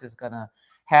course, it's going to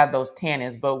have those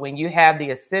tannins. But when you have the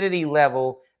acidity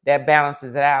level that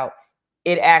balances it out,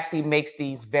 it actually makes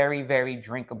these very, very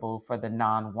drinkable for the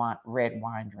non-red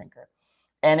wine drinker.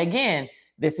 And again,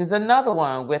 this is another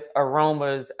one with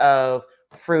aromas of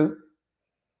fruit.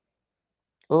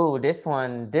 Oh, this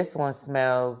one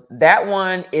smells. That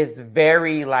one is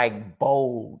very like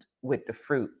bold with the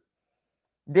fruit.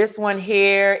 This one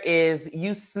here is,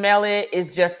 you smell it,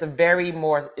 it's just a very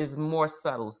more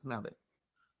subtle. Smell it.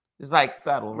 It's like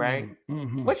subtle, right?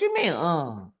 Mm-hmm. What you mean?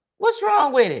 What's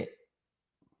wrong with it?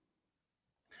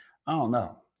 I don't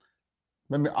know.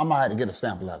 Maybe I might have to get a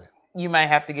sample of it. You might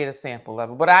have to get a sample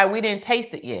of it, but we didn't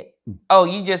taste it yet. Oh,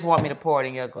 you just want me to pour it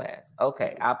in your glass?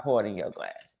 Okay, I'll pour it in your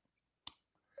glass.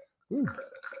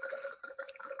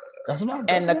 That's not.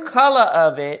 And the color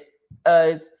of it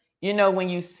is, you know, when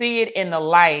you see it in the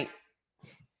light,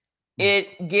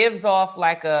 it gives off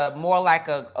like more like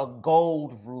a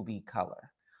gold ruby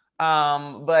color.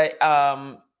 But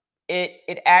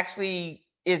it actually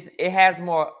is. It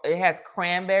has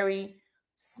cranberry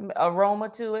aroma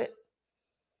to it,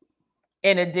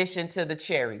 in addition to the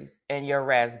cherries and your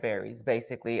raspberries.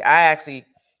 Basically, I actually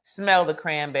smell the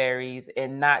cranberries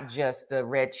and not just the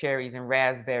red cherries and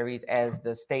raspberries as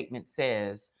the statement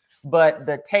says. But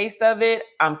the taste of it,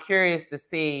 I'm curious to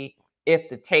see if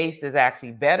the taste is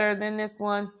actually better than this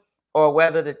one or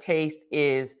whether the taste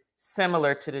is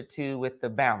similar to the two with the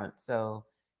balance. So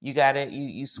you got it.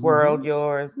 You swirled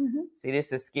yours. See,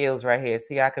 this is skills right here.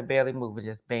 See, I could barely move it.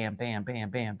 Just bam, bam,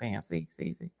 bam, bam, bam. See.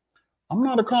 I'm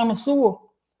not a connoisseur.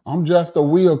 I'm just a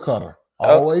wheel cutter.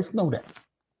 Always know that.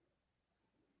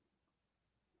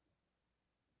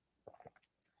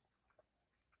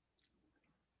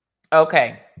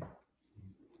 Okay.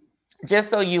 Just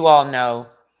so you all know,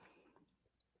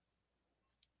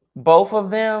 both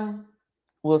of them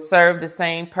will serve the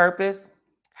same purpose.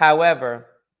 However,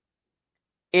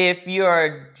 if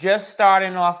you're just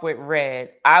starting off with red,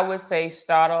 I would say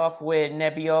start off with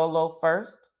Nebbiolo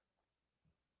first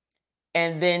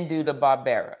and then do the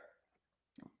Barbera.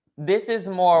 This is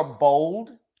more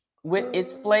bold with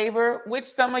its flavor, which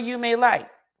some of you may like.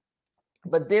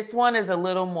 But this one is a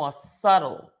little more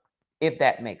subtle, if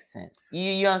that makes sense.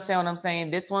 You understand what I'm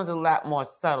saying? This one's a lot more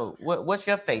subtle. What's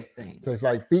your face saying? So it's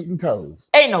like feet and toes.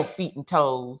 Ain't no feet and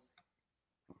toes.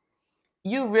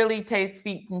 You really taste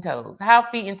feet and toes. How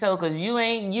feet and toes? Because you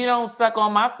don't suck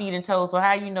on my feet and toes, so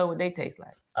how you know what they taste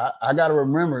like? I got a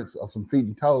remembrance of some feet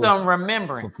and toes. Some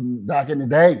remembrance. From back in the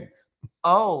days.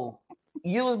 Oh,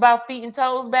 you was about feet and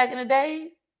toes back in the days?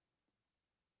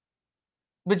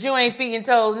 But you ain't feet and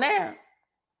toes now.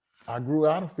 I grew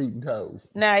out of feet and toes.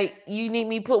 Now, you need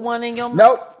me to put one in your mouth?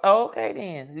 Nope. Oh, okay,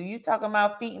 then. You talking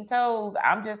about feet and toes.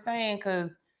 I'm just saying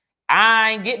because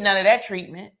I ain't getting none of that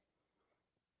treatment.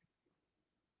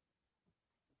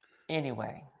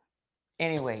 Anyway,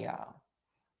 y'all.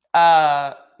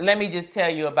 Let me just tell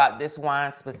you about this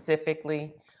wine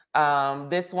specifically.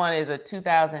 This one is a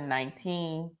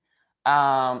 2019.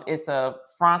 It's a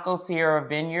Franco Sierra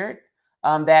vineyard.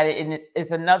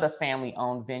 It's another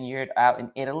family-owned vineyard out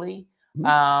in Italy.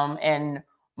 And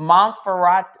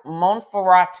Monferrato,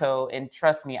 and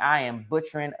trust me, I am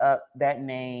butchering up that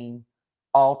name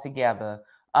altogether.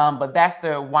 But that's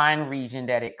the wine region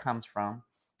that it comes from.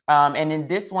 And then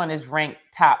this one is ranked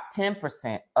top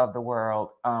 10% of the world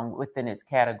within its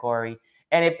category.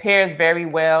 And it pairs very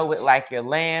well with like your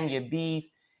lamb, your beef,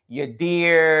 your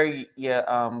deer, your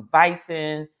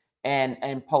bison,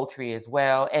 and poultry as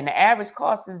well. And the average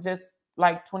cost is just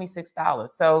like $26.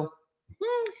 So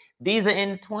these are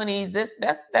in the 20s.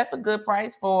 That's a good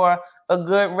price for a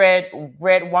good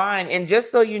red wine. And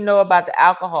just so you know about the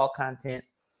alcohol content,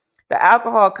 the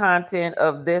alcohol content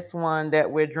of this one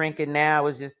that we're drinking now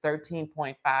is just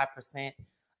 13.5%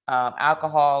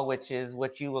 alcohol, which is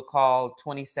what you would call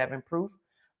 27 proof.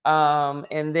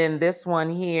 And then this one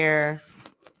here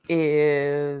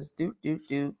is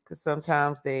because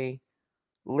sometimes they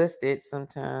list it,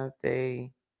 sometimes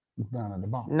they. It's down at the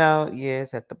bottom. No, yeah,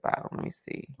 it's at the bottom. Let me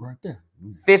see. Right there.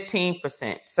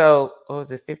 15%. So, what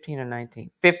was it, 15 or 19?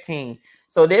 15.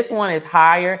 So this one is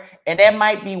higher, and that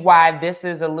might be why this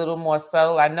is a little more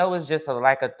subtle. I know it's just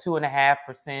like a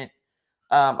 2.5%,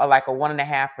 or like a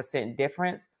 1.5%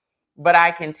 difference, but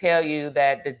I can tell you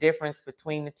that the difference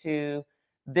between the two,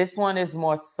 this one is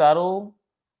more subtle.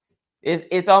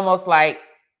 It's almost like,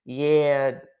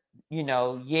 drink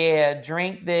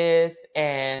this,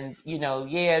 and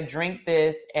drink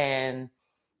this, and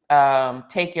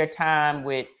take your time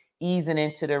with easing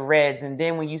into the reds. And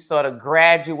then when you sort of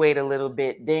graduate a little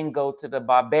bit, then go to the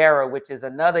Barbera, which is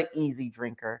another easy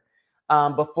drinker,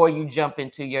 before you jump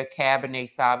into your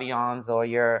Cabernet Sauvignons or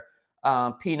your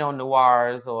Pinot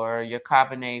Noirs or your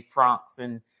Cabernet Francs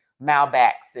and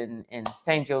Malbecs and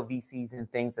Sangioveses and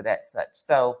things of that such.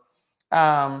 So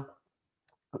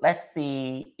let's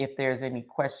see if there's any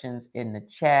questions in the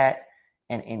chat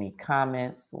and any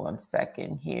comments. 1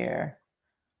 second here.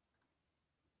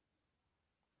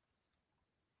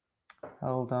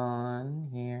 Hold on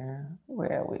here.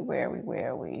 Where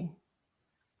are we?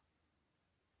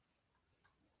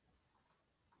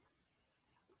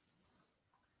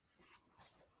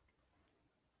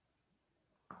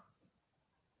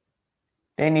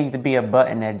 There needs to be a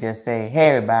button that just say, "Hey,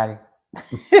 everybody."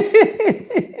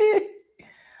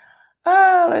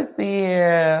 let's see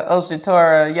here. Oh,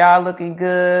 Shatora, y'all looking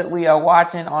good. We are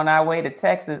watching on our way to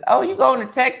Texas. Oh, you going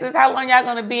to Texas? How long y'all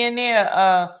gonna be in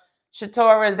there?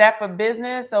 Shatora, is that for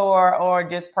business or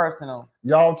just personal?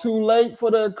 Y'all too late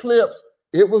for the eclipse.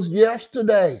 It was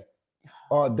yesterday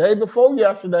or day before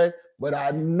yesterday, but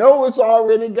I know it's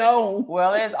already gone.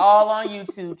 Well, it's all on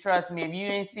YouTube. Trust me. If you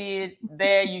didn't see it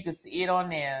there, you can see it on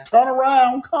there. Turn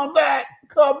around, come back,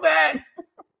 come back.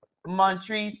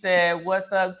 Montrese said,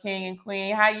 "What's up, King and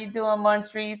Queen? How you doing,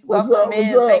 Montrese? What's Welcome up, in.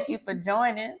 what's up? Thank you for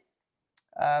joining."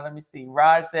 Let me see.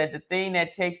 Rod said, "The thing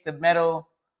that takes the metal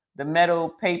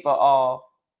paper off."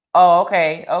 Oh,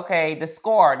 okay, okay. The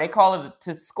score. They call it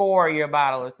to score your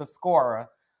bottle. It's a scorer.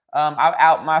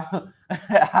 I've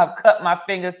cut my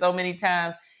fingers so many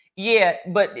times. Yeah,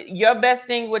 but your best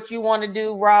thing, what you want to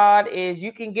do, Rod, is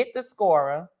you can get the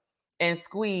scorer and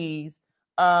squeeze,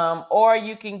 or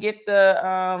you can get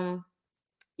the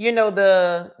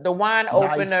the wine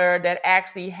opener that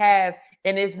actually has,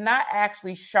 and it's not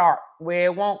actually sharp where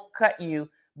it won't cut you,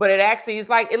 but it actually is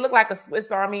like, it looked like a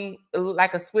Swiss Army,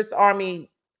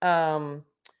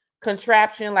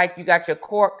 contraption. Like you got your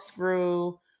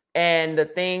corkscrew and the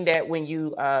thing that when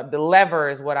you the lever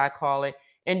is what I call it,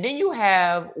 and then you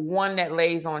have one that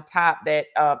lays on top that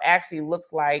actually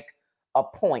looks like a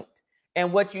point.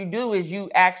 And what you do is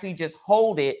you actually just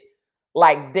hold it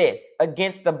like this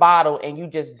against the bottle, and you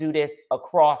just do this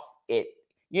across it,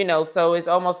 so it's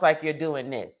almost like you're doing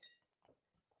this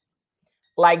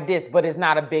like this, but it's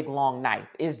not a big long knife.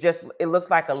 It looks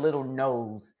like a little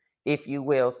nose, if you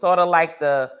will, sort of like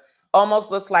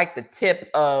almost looks like the tip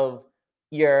of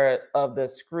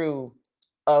the screw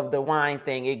of the wine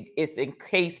thing. It's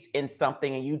encased in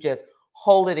something, and you just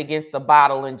hold it against the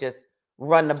bottle and just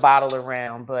run the bottle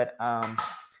around. But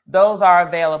those are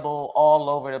available all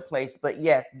over the place. But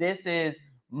yes, this is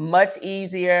much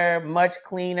easier, much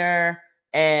cleaner,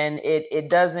 and it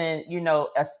doesn't,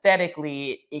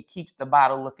 aesthetically, it keeps the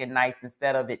bottle looking nice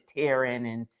instead of it tearing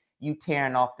and you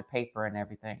tearing off the paper and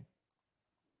everything.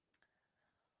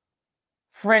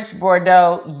 French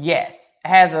Bordeaux, yes,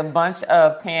 has a bunch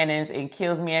of tannins and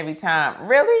kills me every time.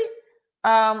 Really?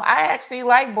 I actually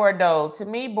like Bordeaux. To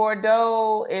me,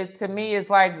 Bordeaux is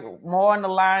like more on the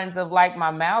lines of like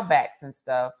my Malbecs and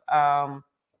stuff.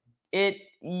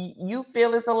 You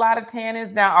feel it's a lot of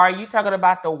tannins. Now, are you talking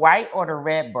about the white or the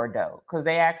red Bordeaux? Because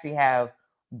they actually have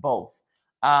both.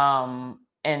 And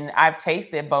I've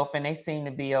tasted both, and they seem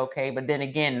to be okay. But then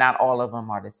again, not all of them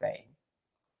are the same.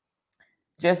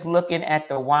 Just looking at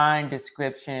the wine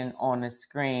description on the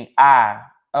screen.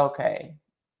 Okay,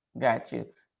 got you.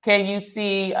 Can you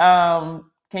see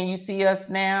us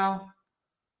now?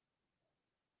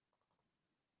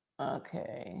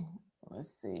 Okay, let's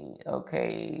see.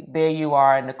 Okay, there you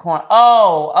are in the corner.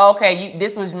 Oh, okay.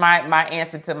 This was my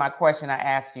answer to my question I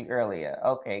asked you earlier.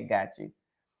 Okay, got you.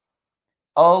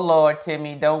 Oh Lord,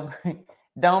 Timmy, don't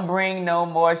bring no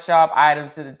more sharp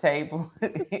items to the table.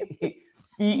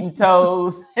 Feet and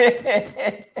toes.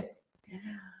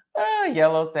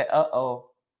 Yellow said, "Uh-oh.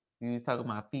 You was talking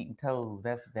about feet and toes."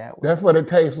 That's that one. That's what it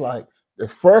tastes like. The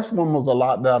first one was a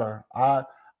lot better. I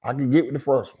can get with the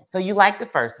first one. So you like the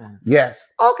first one?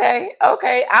 Yes. Okay.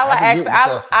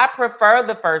 I prefer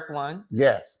the first one.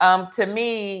 Yes. To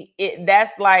me,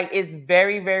 it's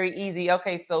very, very easy.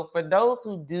 Okay, so for those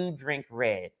who do drink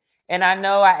red, and I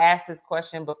know I asked this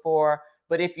question before,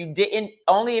 but if you didn't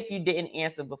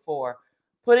answer before,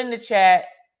 put in the chat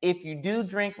if you do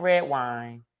drink red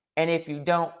wine, and if you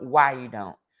don't, why you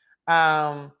don't.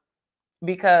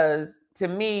 Because to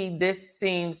me, this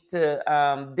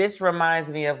reminds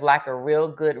me of like a real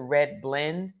good red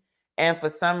blend. And for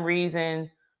some reason,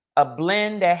 a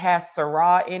blend that has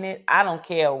Syrah in it, I don't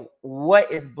care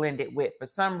what is blended with. For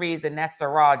some reason, that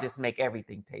Syrah just make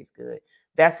everything taste good.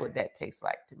 That's what that tastes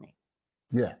like to me.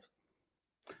 Yeah.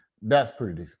 That's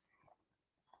pretty decent.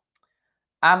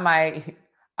 I might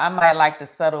like the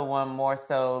subtle one more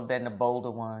so than the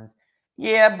bolder ones.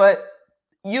 Yeah, but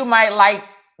you might like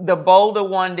the bolder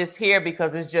one this here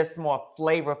because it's just more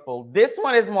flavorful. This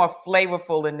one is more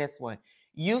flavorful than this one.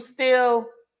 You still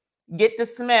get the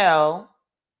smell,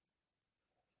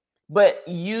 but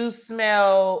you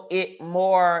smell it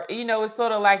more. It's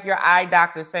sort of like your eye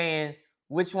doctor saying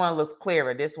which one looks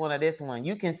clearer, this one or this one.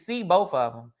 You can see both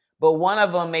of them, but one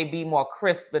of them may be more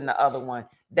crisp than the other one.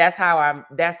 That's how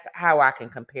I can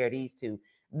compare these two.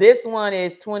 This one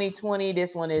is 2020,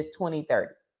 this one is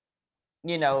 2030.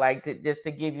 Just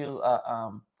to give you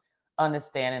a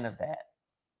understanding of that.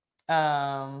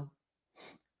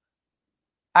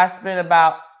 I spent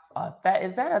about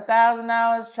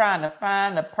 $1,000 trying to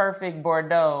find the perfect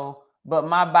Bordeaux, but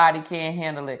my body can't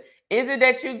handle it. Is it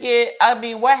that you get, I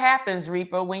mean, what happens,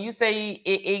 Reaper, when you say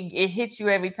it hits you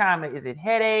every time? Is it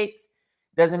headaches?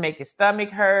 Does it make your stomach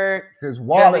hurt? His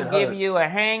wallet Does it give hurt. you a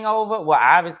hangover? Well,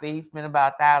 obviously, he spent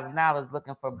about $1,000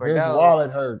 looking for Bordeaux. His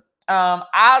wallet hurt.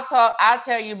 I'll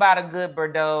tell you about a good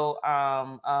Bordeaux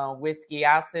whiskey.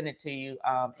 I'll send it to you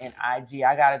in IG.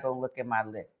 I gotta go look at my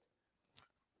list.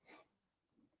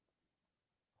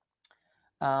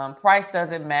 Price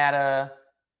doesn't matter.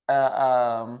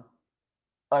 A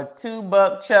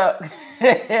 $2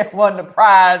 Chuck won the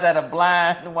prize at a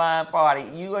blind wine party.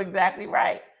 You exactly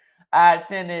right. I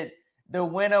attended. The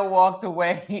winner walked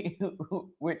away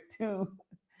with two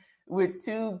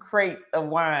crates of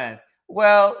wines.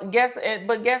 Well, guess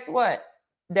what?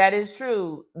 That is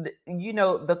true. You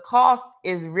know, the cost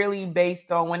is really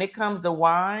based on, when it comes to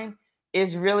wine,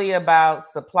 it's really about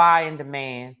supply and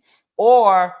demand,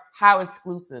 or how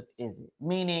exclusive is it?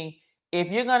 Meaning, if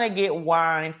you're going to get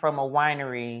wine from a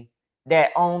winery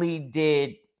that only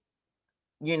did,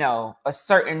 you know, a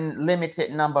certain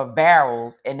limited number of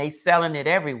barrels and they selling it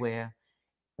everywhere,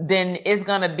 then it's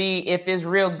going to be, if it's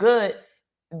real good,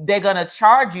 they're going to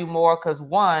charge you more because,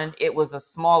 one, it was a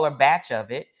smaller batch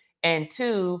of it, and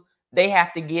two, they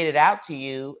have to get it out to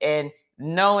you. And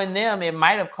knowing them, it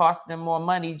might have cost them more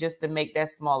money just to make that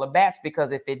smaller batch,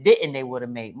 because if it didn't, they would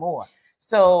have made more.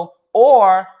 So,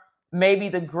 or maybe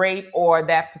the grape or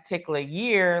that particular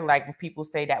year, like when people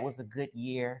say that was a good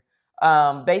year,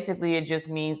 basically it just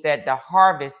means that the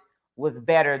harvest was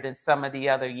better than some of the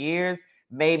other years.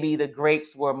 Maybe the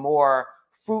grapes were more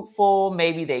fruitful,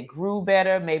 maybe they grew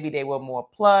better, maybe they were more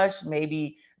plush,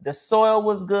 maybe the soil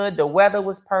was good, the weather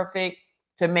was perfect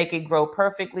to make it grow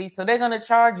perfectly. So they're going to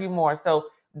charge you more. So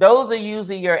those are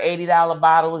usually your $80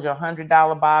 bottles, your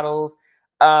 $100 bottles.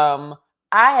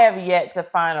 I have yet to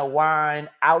find a wine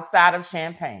outside of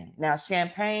Champagne. Now,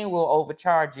 Champagne will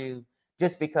overcharge you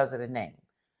just because of the name.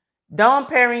 Dom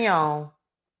Perignon,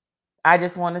 I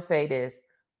just want to say this.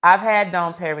 I've had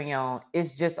Dom Perignon.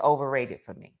 It's just overrated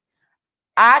for me.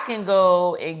 I can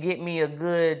go and get me a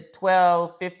good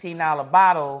 $12, $15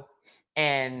 bottle,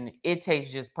 and it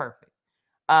tastes just perfect.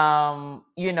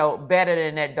 You know, better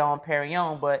than that Dom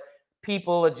Perignon, but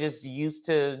people are just used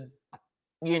to,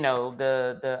 you know,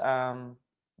 the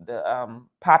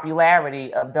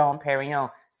popularity of Dom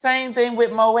Perignon. Same thing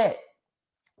with Moet.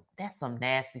 That's some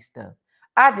nasty stuff.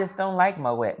 I just don't like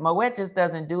Moet. Moet just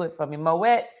doesn't do it for me.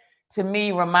 Moet, to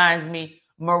me, reminds me,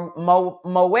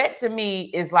 Moet to me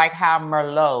is like how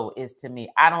Merlot is to me.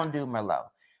 I don't do Merlot.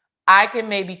 I can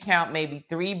maybe count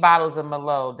 3 bottles of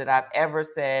Merlot that I've ever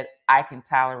said I can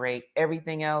tolerate.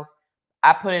 Everything else,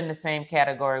 I put in the same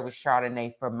category with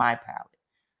Chardonnay for my palate.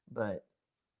 But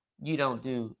you don't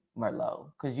do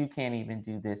Merlot because you can't even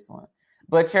do this one.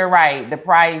 But you're right. The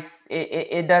price,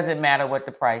 it doesn't matter what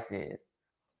the price is.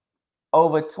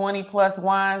 Over 20 plus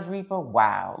wines, Reaper.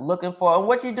 Wow. Looking for, and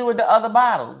what you do with the other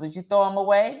bottles? Did you throw them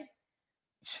away?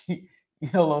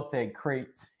 YOLO said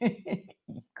crates.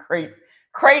 Crates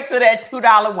of that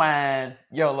 $2 wine,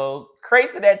 YOLO.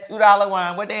 Crates of that $2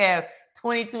 wine. What they have,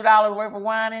 $22 worth of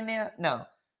wine in there? No.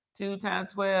 2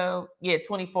 times 12. Yeah,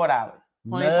 $24.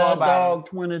 Mad Dog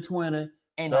 2020.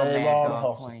 Ain't no Mad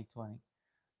Dog 2020.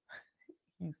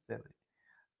 You silly.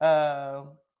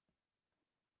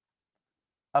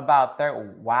 About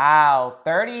 30. Wow,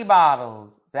 30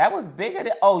 bottles. That was bigger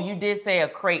than, oh, you did say a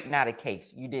crate, not a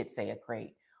case. You did say a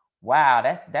crate. Wow,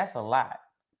 that's a lot.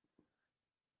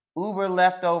 Using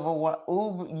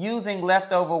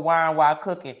leftover wine while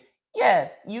cooking.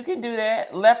 Yes, you can do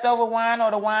that. Leftover wine,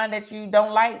 or the wine that you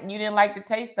don't like, you didn't like the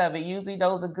taste of it. Usually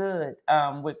those are good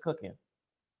with cooking.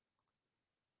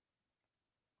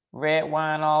 Red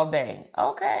wine all day.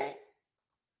 Okay.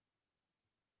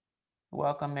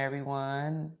 Welcome,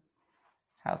 everyone.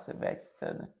 House of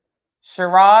Exeter.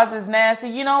 Shiraz is nasty.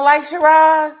 You don't like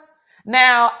Shiraz?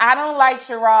 Now, I don't like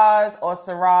Shiraz or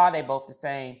Syrah. They both the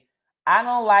same. I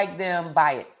don't like them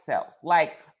by itself.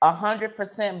 Like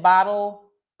 100% bottle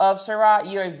of Shiraz,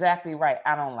 you're exactly right.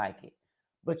 I don't like it.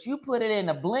 But you put it in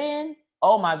a blend,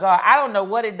 oh my God. I don't know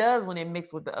what it does when it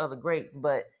mixed with the other grapes,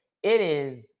 but it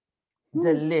is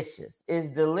delicious. It's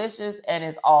delicious and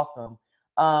it's awesome.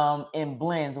 In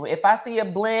blends. If I see a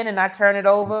blend and I turn it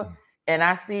over and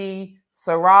I see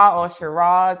Syrah or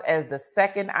Shiraz as the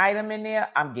second item in there,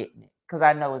 I'm getting it because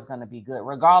I know it's going to be good,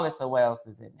 regardless of what else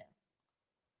is in there.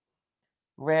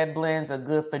 Red blends are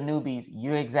good for newbies.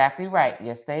 You're exactly right.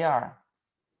 Yes, they are.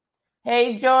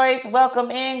 Hey, Joyce, welcome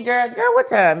in, girl. Girl, what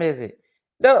time is it?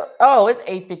 Oh, it's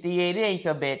 8:58. It ain't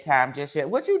your bedtime just yet.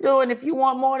 What you doing? If you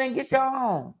want more, then get your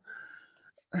own.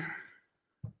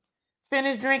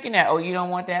 Finish drinking that. Oh, you don't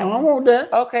want that? I one? don't want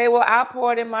that. Okay, well, I'll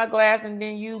pour it in my glass and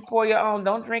then you pour your own.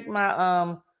 Don't drink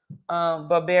my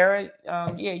Barbera.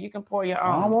 Yeah, you can pour your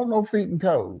own. I don't want no feet and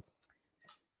toes.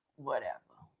 Whatever.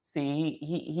 See,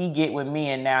 he get with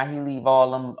me and now he leave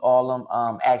all them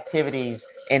activities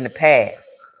in the past,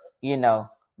 you know.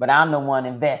 But I'm the one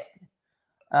investing.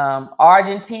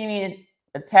 Argentinian,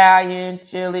 Italian,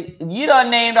 Chile. You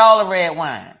done named all the red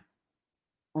wines.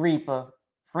 Reaper,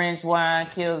 French wine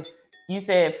kills. You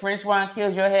said French wine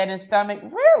kills your head and stomach?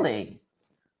 Really?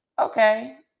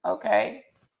 Okay. Okay.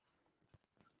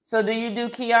 So do you do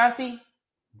Chianti?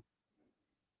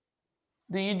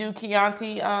 Do you do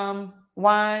Chianti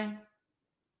wine?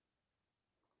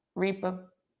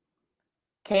 Reaper?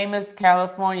 Camus,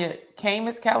 California.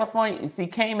 Camus, California. You see,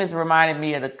 Camus reminded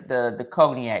me of the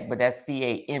cognac, but that's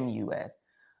Camus.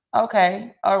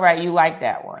 Okay. All right. You like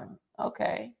that one.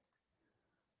 Okay.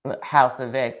 House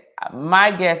of X. My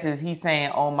guess is he's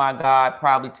saying, oh my God,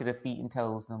 probably to the feet and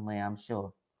toes somewhere, I'm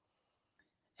sure.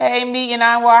 Hey, Meet and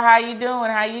Anwar, how you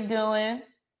doing? How you doing?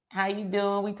 How you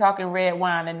doing? We talking red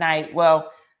wine tonight.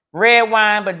 Well, red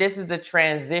wine, but this is the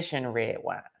transition red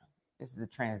wine. This is a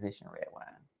transition red wine.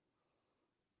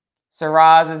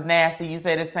 Syrah is nasty. You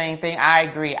say the same thing. I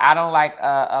agree. I don't like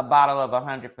a bottle of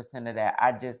 100% of that.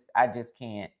 I just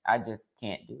can't. I just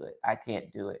can't do it. I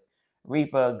can't do it.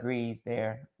 Reaper agrees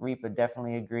there. Reaper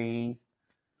definitely agrees.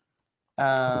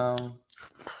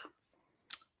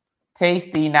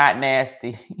 Tasty, not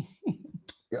nasty.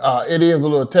 It is a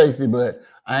little tasty, but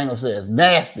I ain't gonna say it's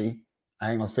nasty. I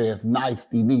ain't gonna say it's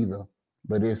nicey neither,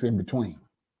 but it's in between.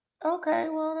 Okay,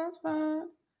 well, that's fine.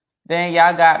 Then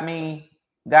y'all got me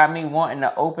wanting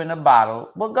to open a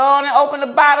bottle. Well, go on and open the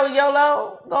bottle,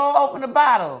 YOLO. Go open the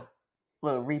bottle.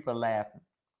 Little Reaper laughing.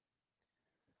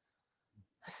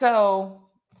 So,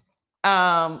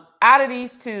 out of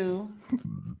these two,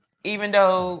 even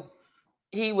though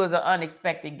he was an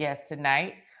unexpected guest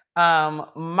tonight,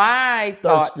 my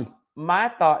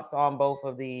thoughts on both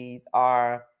of these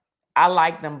are, I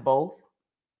like them both.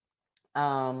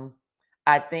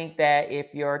 I think that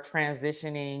if you're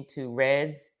transitioning to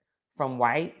reds from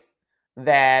whites,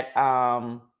 that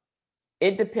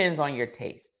it depends on your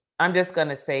taste. I'm just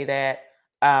gonna say that.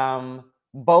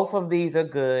 Both of these are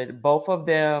good. Both of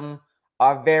them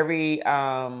are very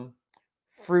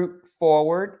fruit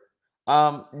forward.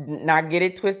 Not get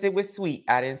it twisted with sweet.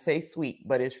 I didn't say sweet,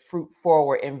 but it's fruit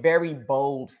forward and very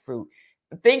bold fruit.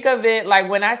 Think of it like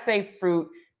when I say fruit,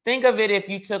 think of it if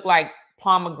you took like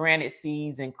pomegranate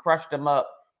seeds and crushed them up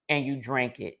and you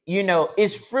drank it. You know,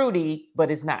 it's fruity,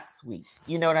 but it's not sweet.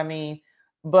 You know what I mean?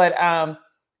 But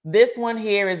this one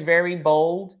here is very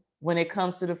bold when it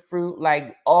comes to the fruit.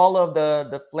 Like all of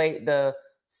the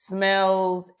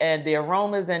smells and the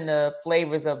aromas and the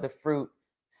flavors of the fruit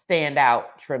stand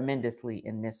out tremendously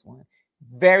in this one.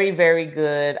 Very, very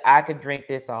good. I could drink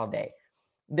this all day.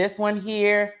 This one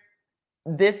here,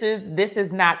 this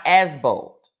is not as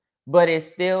bold, but it's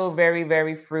still very,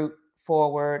 very fruit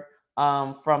forward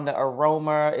from the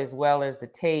aroma as well as the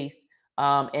taste,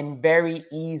 and very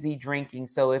easy drinking.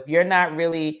 So if you're not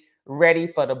really ready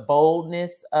for the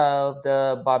boldness of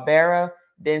the Barbera,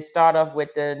 then start off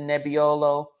with the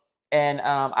Nebbiolo. And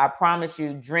I promise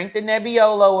you, drink the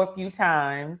Nebbiolo a few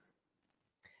times.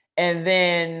 And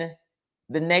then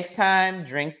the next time,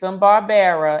 drink some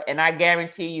Barbera. And I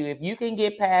guarantee you, if you can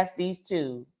get past these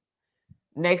two,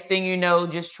 next thing you know,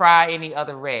 just try any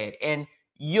other red. And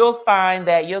you'll find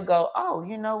that you'll go, oh,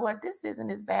 you know what? This isn't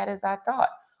as bad as I thought.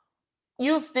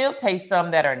 You'll still taste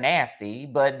some that are nasty,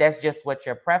 but that's just what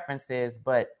your preference is.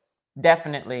 But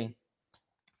definitely,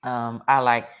 I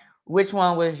like. Which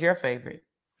one was your favorite?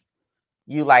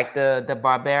 You like the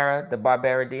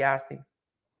Barbera d'Asti?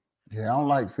 Yeah, I don't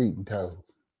like feet and toes.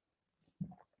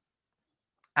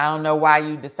 I don't know why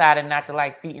you decided not to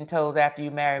like feet and toes after you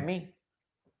married me.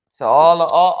 So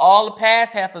all the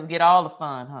past heifers get all the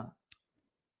fun, huh?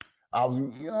 I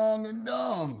was young and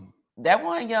dumb. That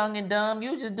wasn't young and dumb.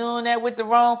 You just doing that with the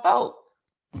wrong folk.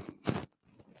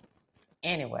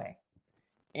 Anyway,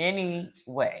 let's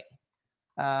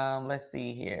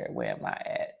see here. Where am I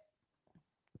at?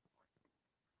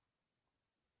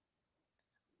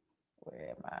 Where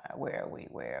am I? Where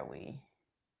are we?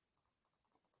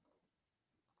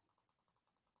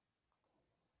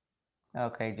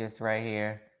 Okay, just right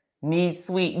here. Need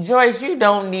sweet. Joyce, you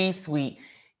don't need sweet.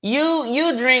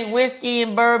 You drink whiskey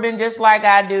and bourbon just like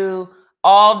I do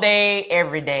all day,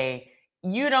 every day.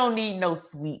 You don't need no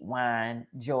sweet wine,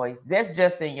 Joyce. That's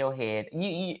just in your head.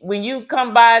 You when you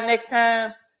come by next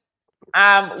time,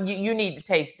 you need to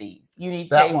taste these. You need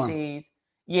to taste these.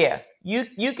 Yeah.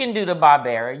 You can do the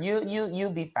Barbera. You'll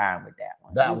be fine with that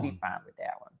one. You'll be fine with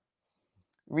that one.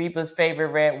 Reaper's favorite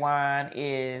red wine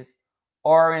is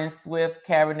Orange Swift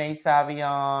Cabernet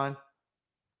Sauvignon.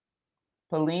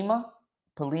 Polimo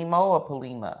or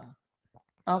Polima?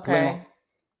 Okay. Polima.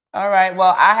 All right.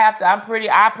 Well, I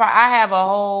have a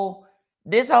whole,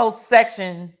 this whole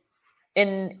section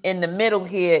in the middle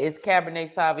here is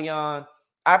Cabernet Sauvignon.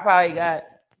 I probably got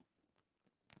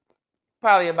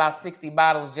about 60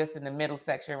 bottles just in the middle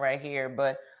section right here,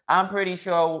 but I'm pretty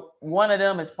sure one of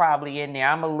them is probably in there.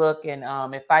 I'm gonna look, and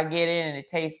if I get in and it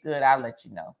tastes good, I'll let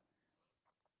you know.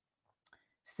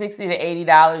 $60 to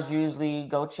 $80 usually.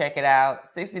 Go check it out.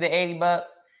 60 to 80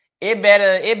 bucks. It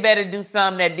better do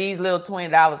something that these little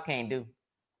 $20 can't do.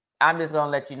 I'm just gonna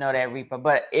let you know that, Reaper.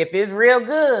 But if it's real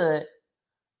good,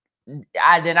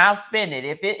 then I'll spend it.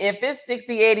 If it's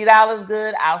 $60, $80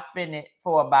 good, I'll spend it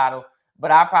for a bottle.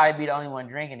 But I'll probably be the only one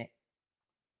drinking it.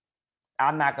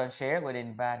 I'm not gonna share it with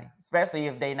anybody, especially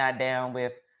if they're not down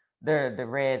with the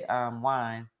red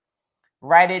wine.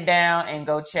 Write it down and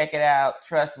go check it out.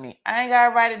 Trust me, I ain't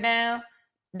gotta write it down.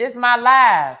 This is my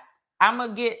live. I'm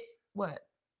gonna get what?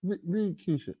 Read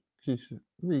Keisha.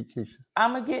 Read Keisha.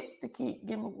 I'm gonna get the key.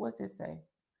 Give me, what's it say?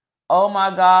 Oh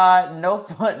my God, no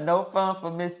fun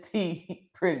for Miss T.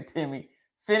 Pretty Timmy.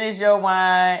 Finish your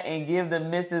wine and give the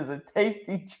missus a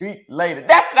tasty treat later.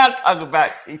 That's what I'm talking about,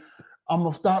 Keisha. I'm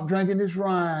gonna stop drinking this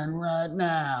wine right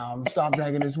now. I'm gonna stop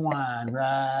drinking this wine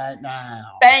right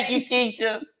now. Thank you,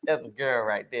 Keisha. That's a girl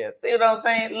right there. See what I'm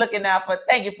saying?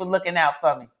 Thank you for looking out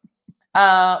for me.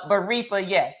 But Reaper,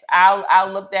 yes,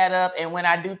 I'll look that up, and when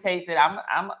I do taste it,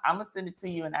 I'm gonna send it to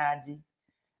you in IG.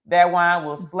 That wine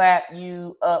will slap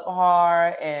you up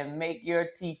hard and make your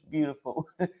teeth beautiful.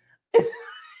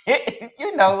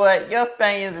 You know what? Your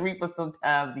sayings, Reaper,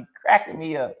 sometimes be cracking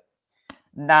me up.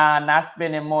 Nah, not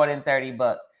spending more than 30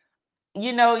 bucks.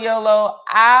 You know, YOLO,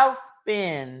 I'll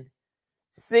spend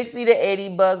 60 to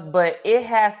 80 bucks, but it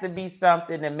has to be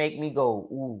something to make me go,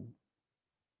 ooh.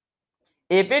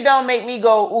 If it don't make me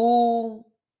go, ooh,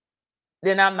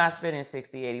 then I'm not spending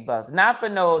 60, 80 bucks. Not for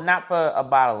a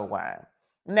bottle of wine.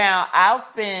 Now, I'll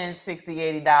spend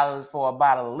 $60, $80 for a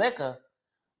bottle of liquor,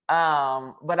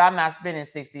 but I'm not spending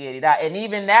 $60, $80. And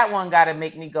even that one got to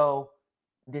make me go,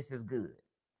 this is good.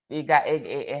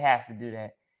 It has to do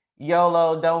that.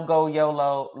 YOLO, don't go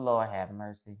YOLO. Lord have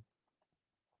mercy.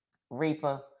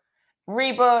 Reaper,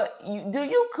 do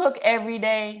you cook every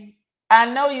day? I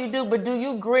know you do, but do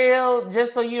you grill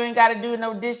just so you ain't got to do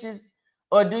no dishes?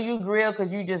 Or do you grill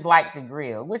because you just like to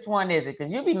grill? Which one is it?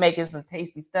 Because you be making some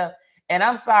tasty stuff. And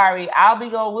I'm sorry,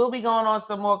 we'll be going on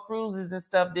some more cruises and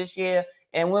stuff this year.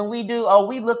 And when we do,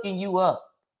 we looking you up.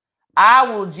 I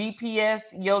will GPS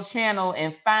your channel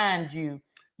and find you.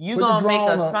 You gonna make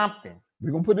us something.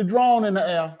 We're gonna put the drone in the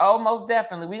air. Oh, most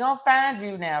definitely. We're gonna find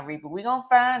you now, Reaper. We're gonna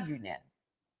find you now.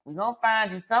 We're gonna find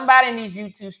you. Somebody in these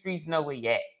YouTube streets know where you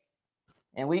at.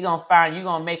 And we're gonna find you,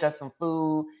 gonna make us some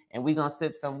food, and we're gonna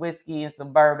sip some whiskey and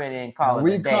some bourbon and call it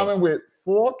a day. We coming with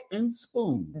fork and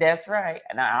spoon. That's right.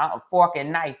 Now, fork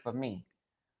and knife for me.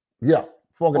 Yeah,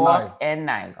 fork and knife. And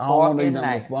knife. I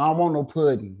don't want no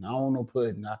pudding.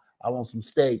 I want some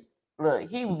steak. Look,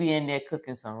 he would be in there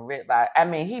cooking some ribeye. I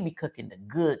mean, he be cooking the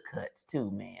good cuts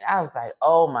too, man. I was like,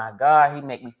 oh my God, he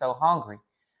make me so hungry.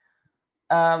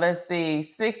 Let's see,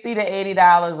 $60 to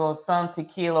 $80 on some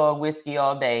tequila or whiskey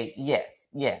all day. Yes,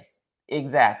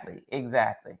 exactly.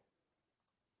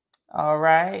 All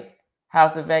right.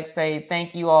 House of X say,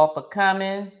 thank you all for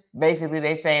coming. Basically,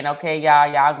 they saying, okay,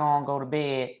 y'all gonna go to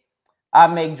bed. I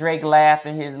make Drake laugh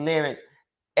in his lyrics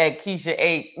at Keisha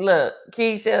H. Look,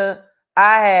 Keisha,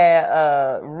 I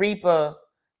had Reaper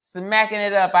smacking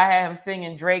it up. I had him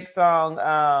singing Drake's song.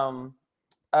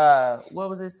 What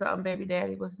was it? Something Baby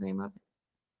Daddy? What's the name of it?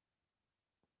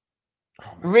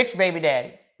 Rich Baby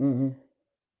Daddy. Mm-hmm.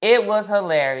 It was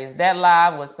hilarious. That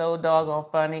live was so doggone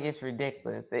funny. It's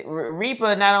ridiculous.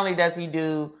 Reaper, not only does he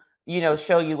do,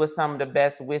 show you what some of the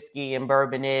best whiskey and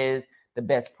bourbon is, the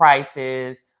best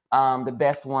prices, the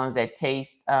best ones that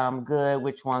taste good,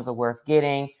 which ones are worth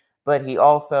getting. But he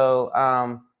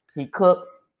also, he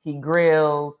cooks, he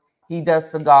grills, he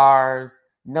does cigars,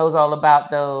 knows all about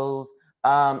those,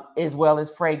 as well as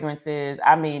fragrances.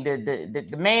 I mean,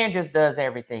 the man just does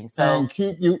everything. So and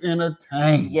keep you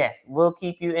entertained. Yes, we'll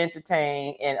keep you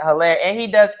entertained and hilarious. And he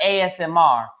does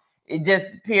ASMR. It just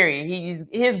period.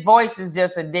 His voice is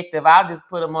just addictive. I'll just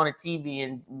put him on a TV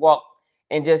and walk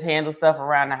and just handle stuff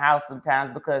around the house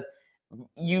sometimes because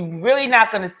you really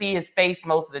not going to see his face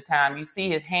most of the time. You see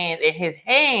his hands, and his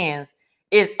hands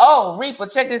is, oh, Reaper,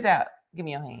 check this out. Give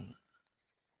me your hand.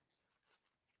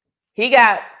 He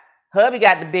got Hubby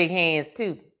got the big hands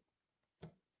too.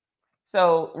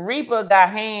 So Reaper got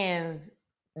hands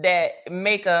that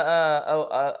make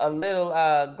a little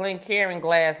Glencairn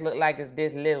glass look like it's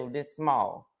this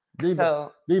small. These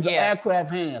are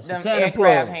aircraft hands. Them cannon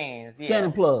aircraft plugs. hands. Yeah.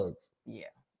 Cannon plugs. Yeah.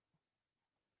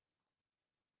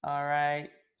 All right.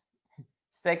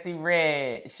 Sexy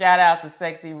Red. Shout out to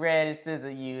Sexy Red and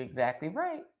Scissor. You exactly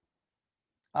right.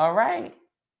 All right.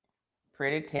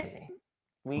 Pretty Timmy.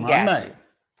 We got you.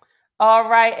 All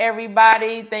right,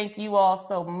 everybody. Thank you all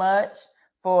so much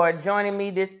for joining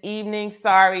me this evening.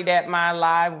 Sorry that my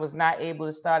live was not able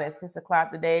to start at 6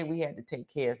 o'clock today. We had to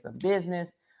take care of some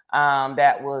business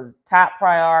that was top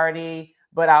priority.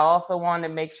 But I also wanted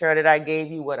to make sure that I gave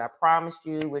you what I promised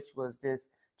you, which was this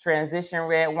transition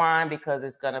red wine, because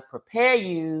it's going to prepare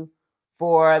you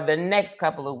for the next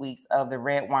couple of weeks of the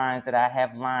red wines that I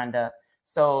have lined up.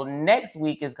 So next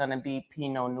week is going to be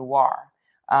Pinot Noir.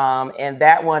 And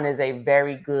that one is a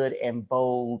very good and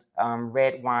bold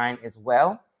red wine as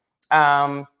well.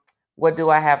 What do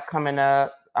I have coming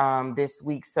up this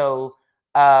week? So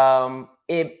I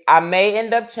may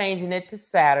end up changing it to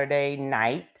Saturday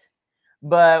night.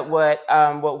 But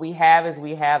what we have is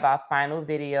we have our final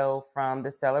video from the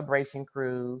celebration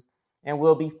cruise, and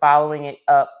we'll be following it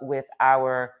up with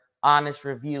our honest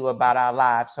review about our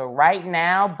live. So right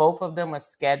now, both of them are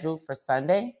scheduled for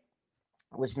Sunday,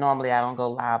 which normally I don't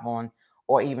go live on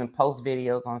or even post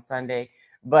videos on Sunday,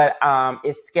 but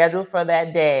it's scheduled for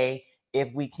that day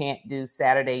if we can't do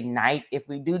Saturday night. If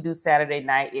we do Saturday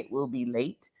night, it will be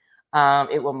late.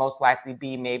 It will most likely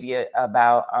be maybe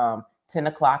about 10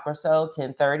 o'clock or so,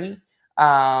 10:30.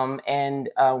 And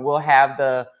we'll have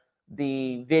the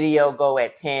video go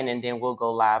at 10, and then we'll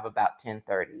go live about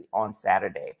 10:30 on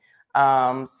Saturday.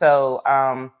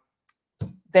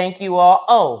 Thank you all.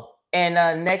 Oh,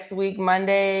 and next week,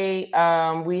 Monday,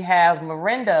 we have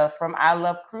Miranda from I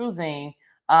Love Cruising.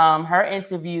 Her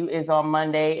interview is on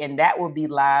Monday, and that will be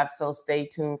live. So stay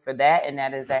tuned for that. And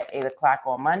that is at 8 o'clock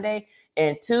on Monday.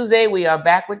 And Tuesday, we are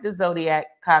back with the Zodiac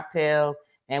cocktails,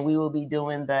 and we will be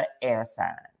doing the air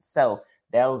signs. So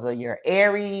those are your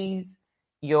Aries,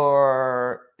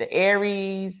 the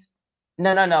Aries.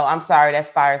 No, I'm sorry. That's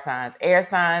fire signs. Air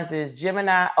signs is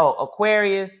Gemini. Oh,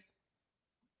 Aquarius.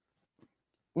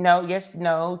 No,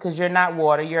 because you're not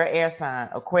water. You're an air sign.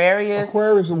 Aquarius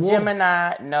and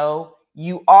Gemini. No,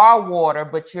 you are water,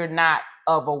 but you're not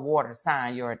of a water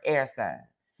sign. You're an air sign.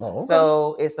 Oh, okay.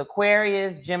 So it's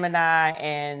Aquarius, Gemini,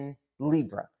 and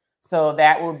Libra. So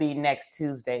that will be next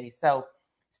Tuesday. So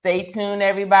stay tuned,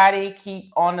 everybody.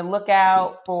 Keep on the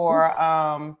lookout for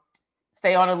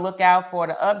stay on the lookout for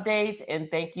the updates. And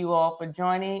thank you all for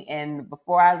joining. And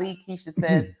before I leave, Keisha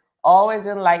says, always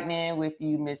enlightening with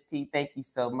you, Miss T. Thank you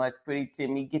so much, Pretty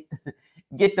Timmy.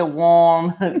 Get the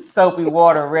warm, soapy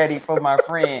water ready for my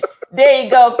friend. There you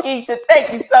go, Keisha.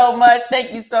 Thank you so much.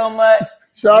 Thank you so much.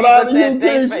 Shout out to you,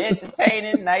 thanks for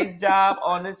entertaining. Nice job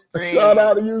on the stream. Shout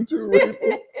out to you too,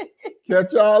 Reaper.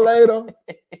 Catch y'all later.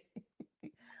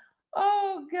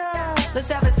 Oh, God.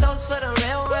 Let's have it so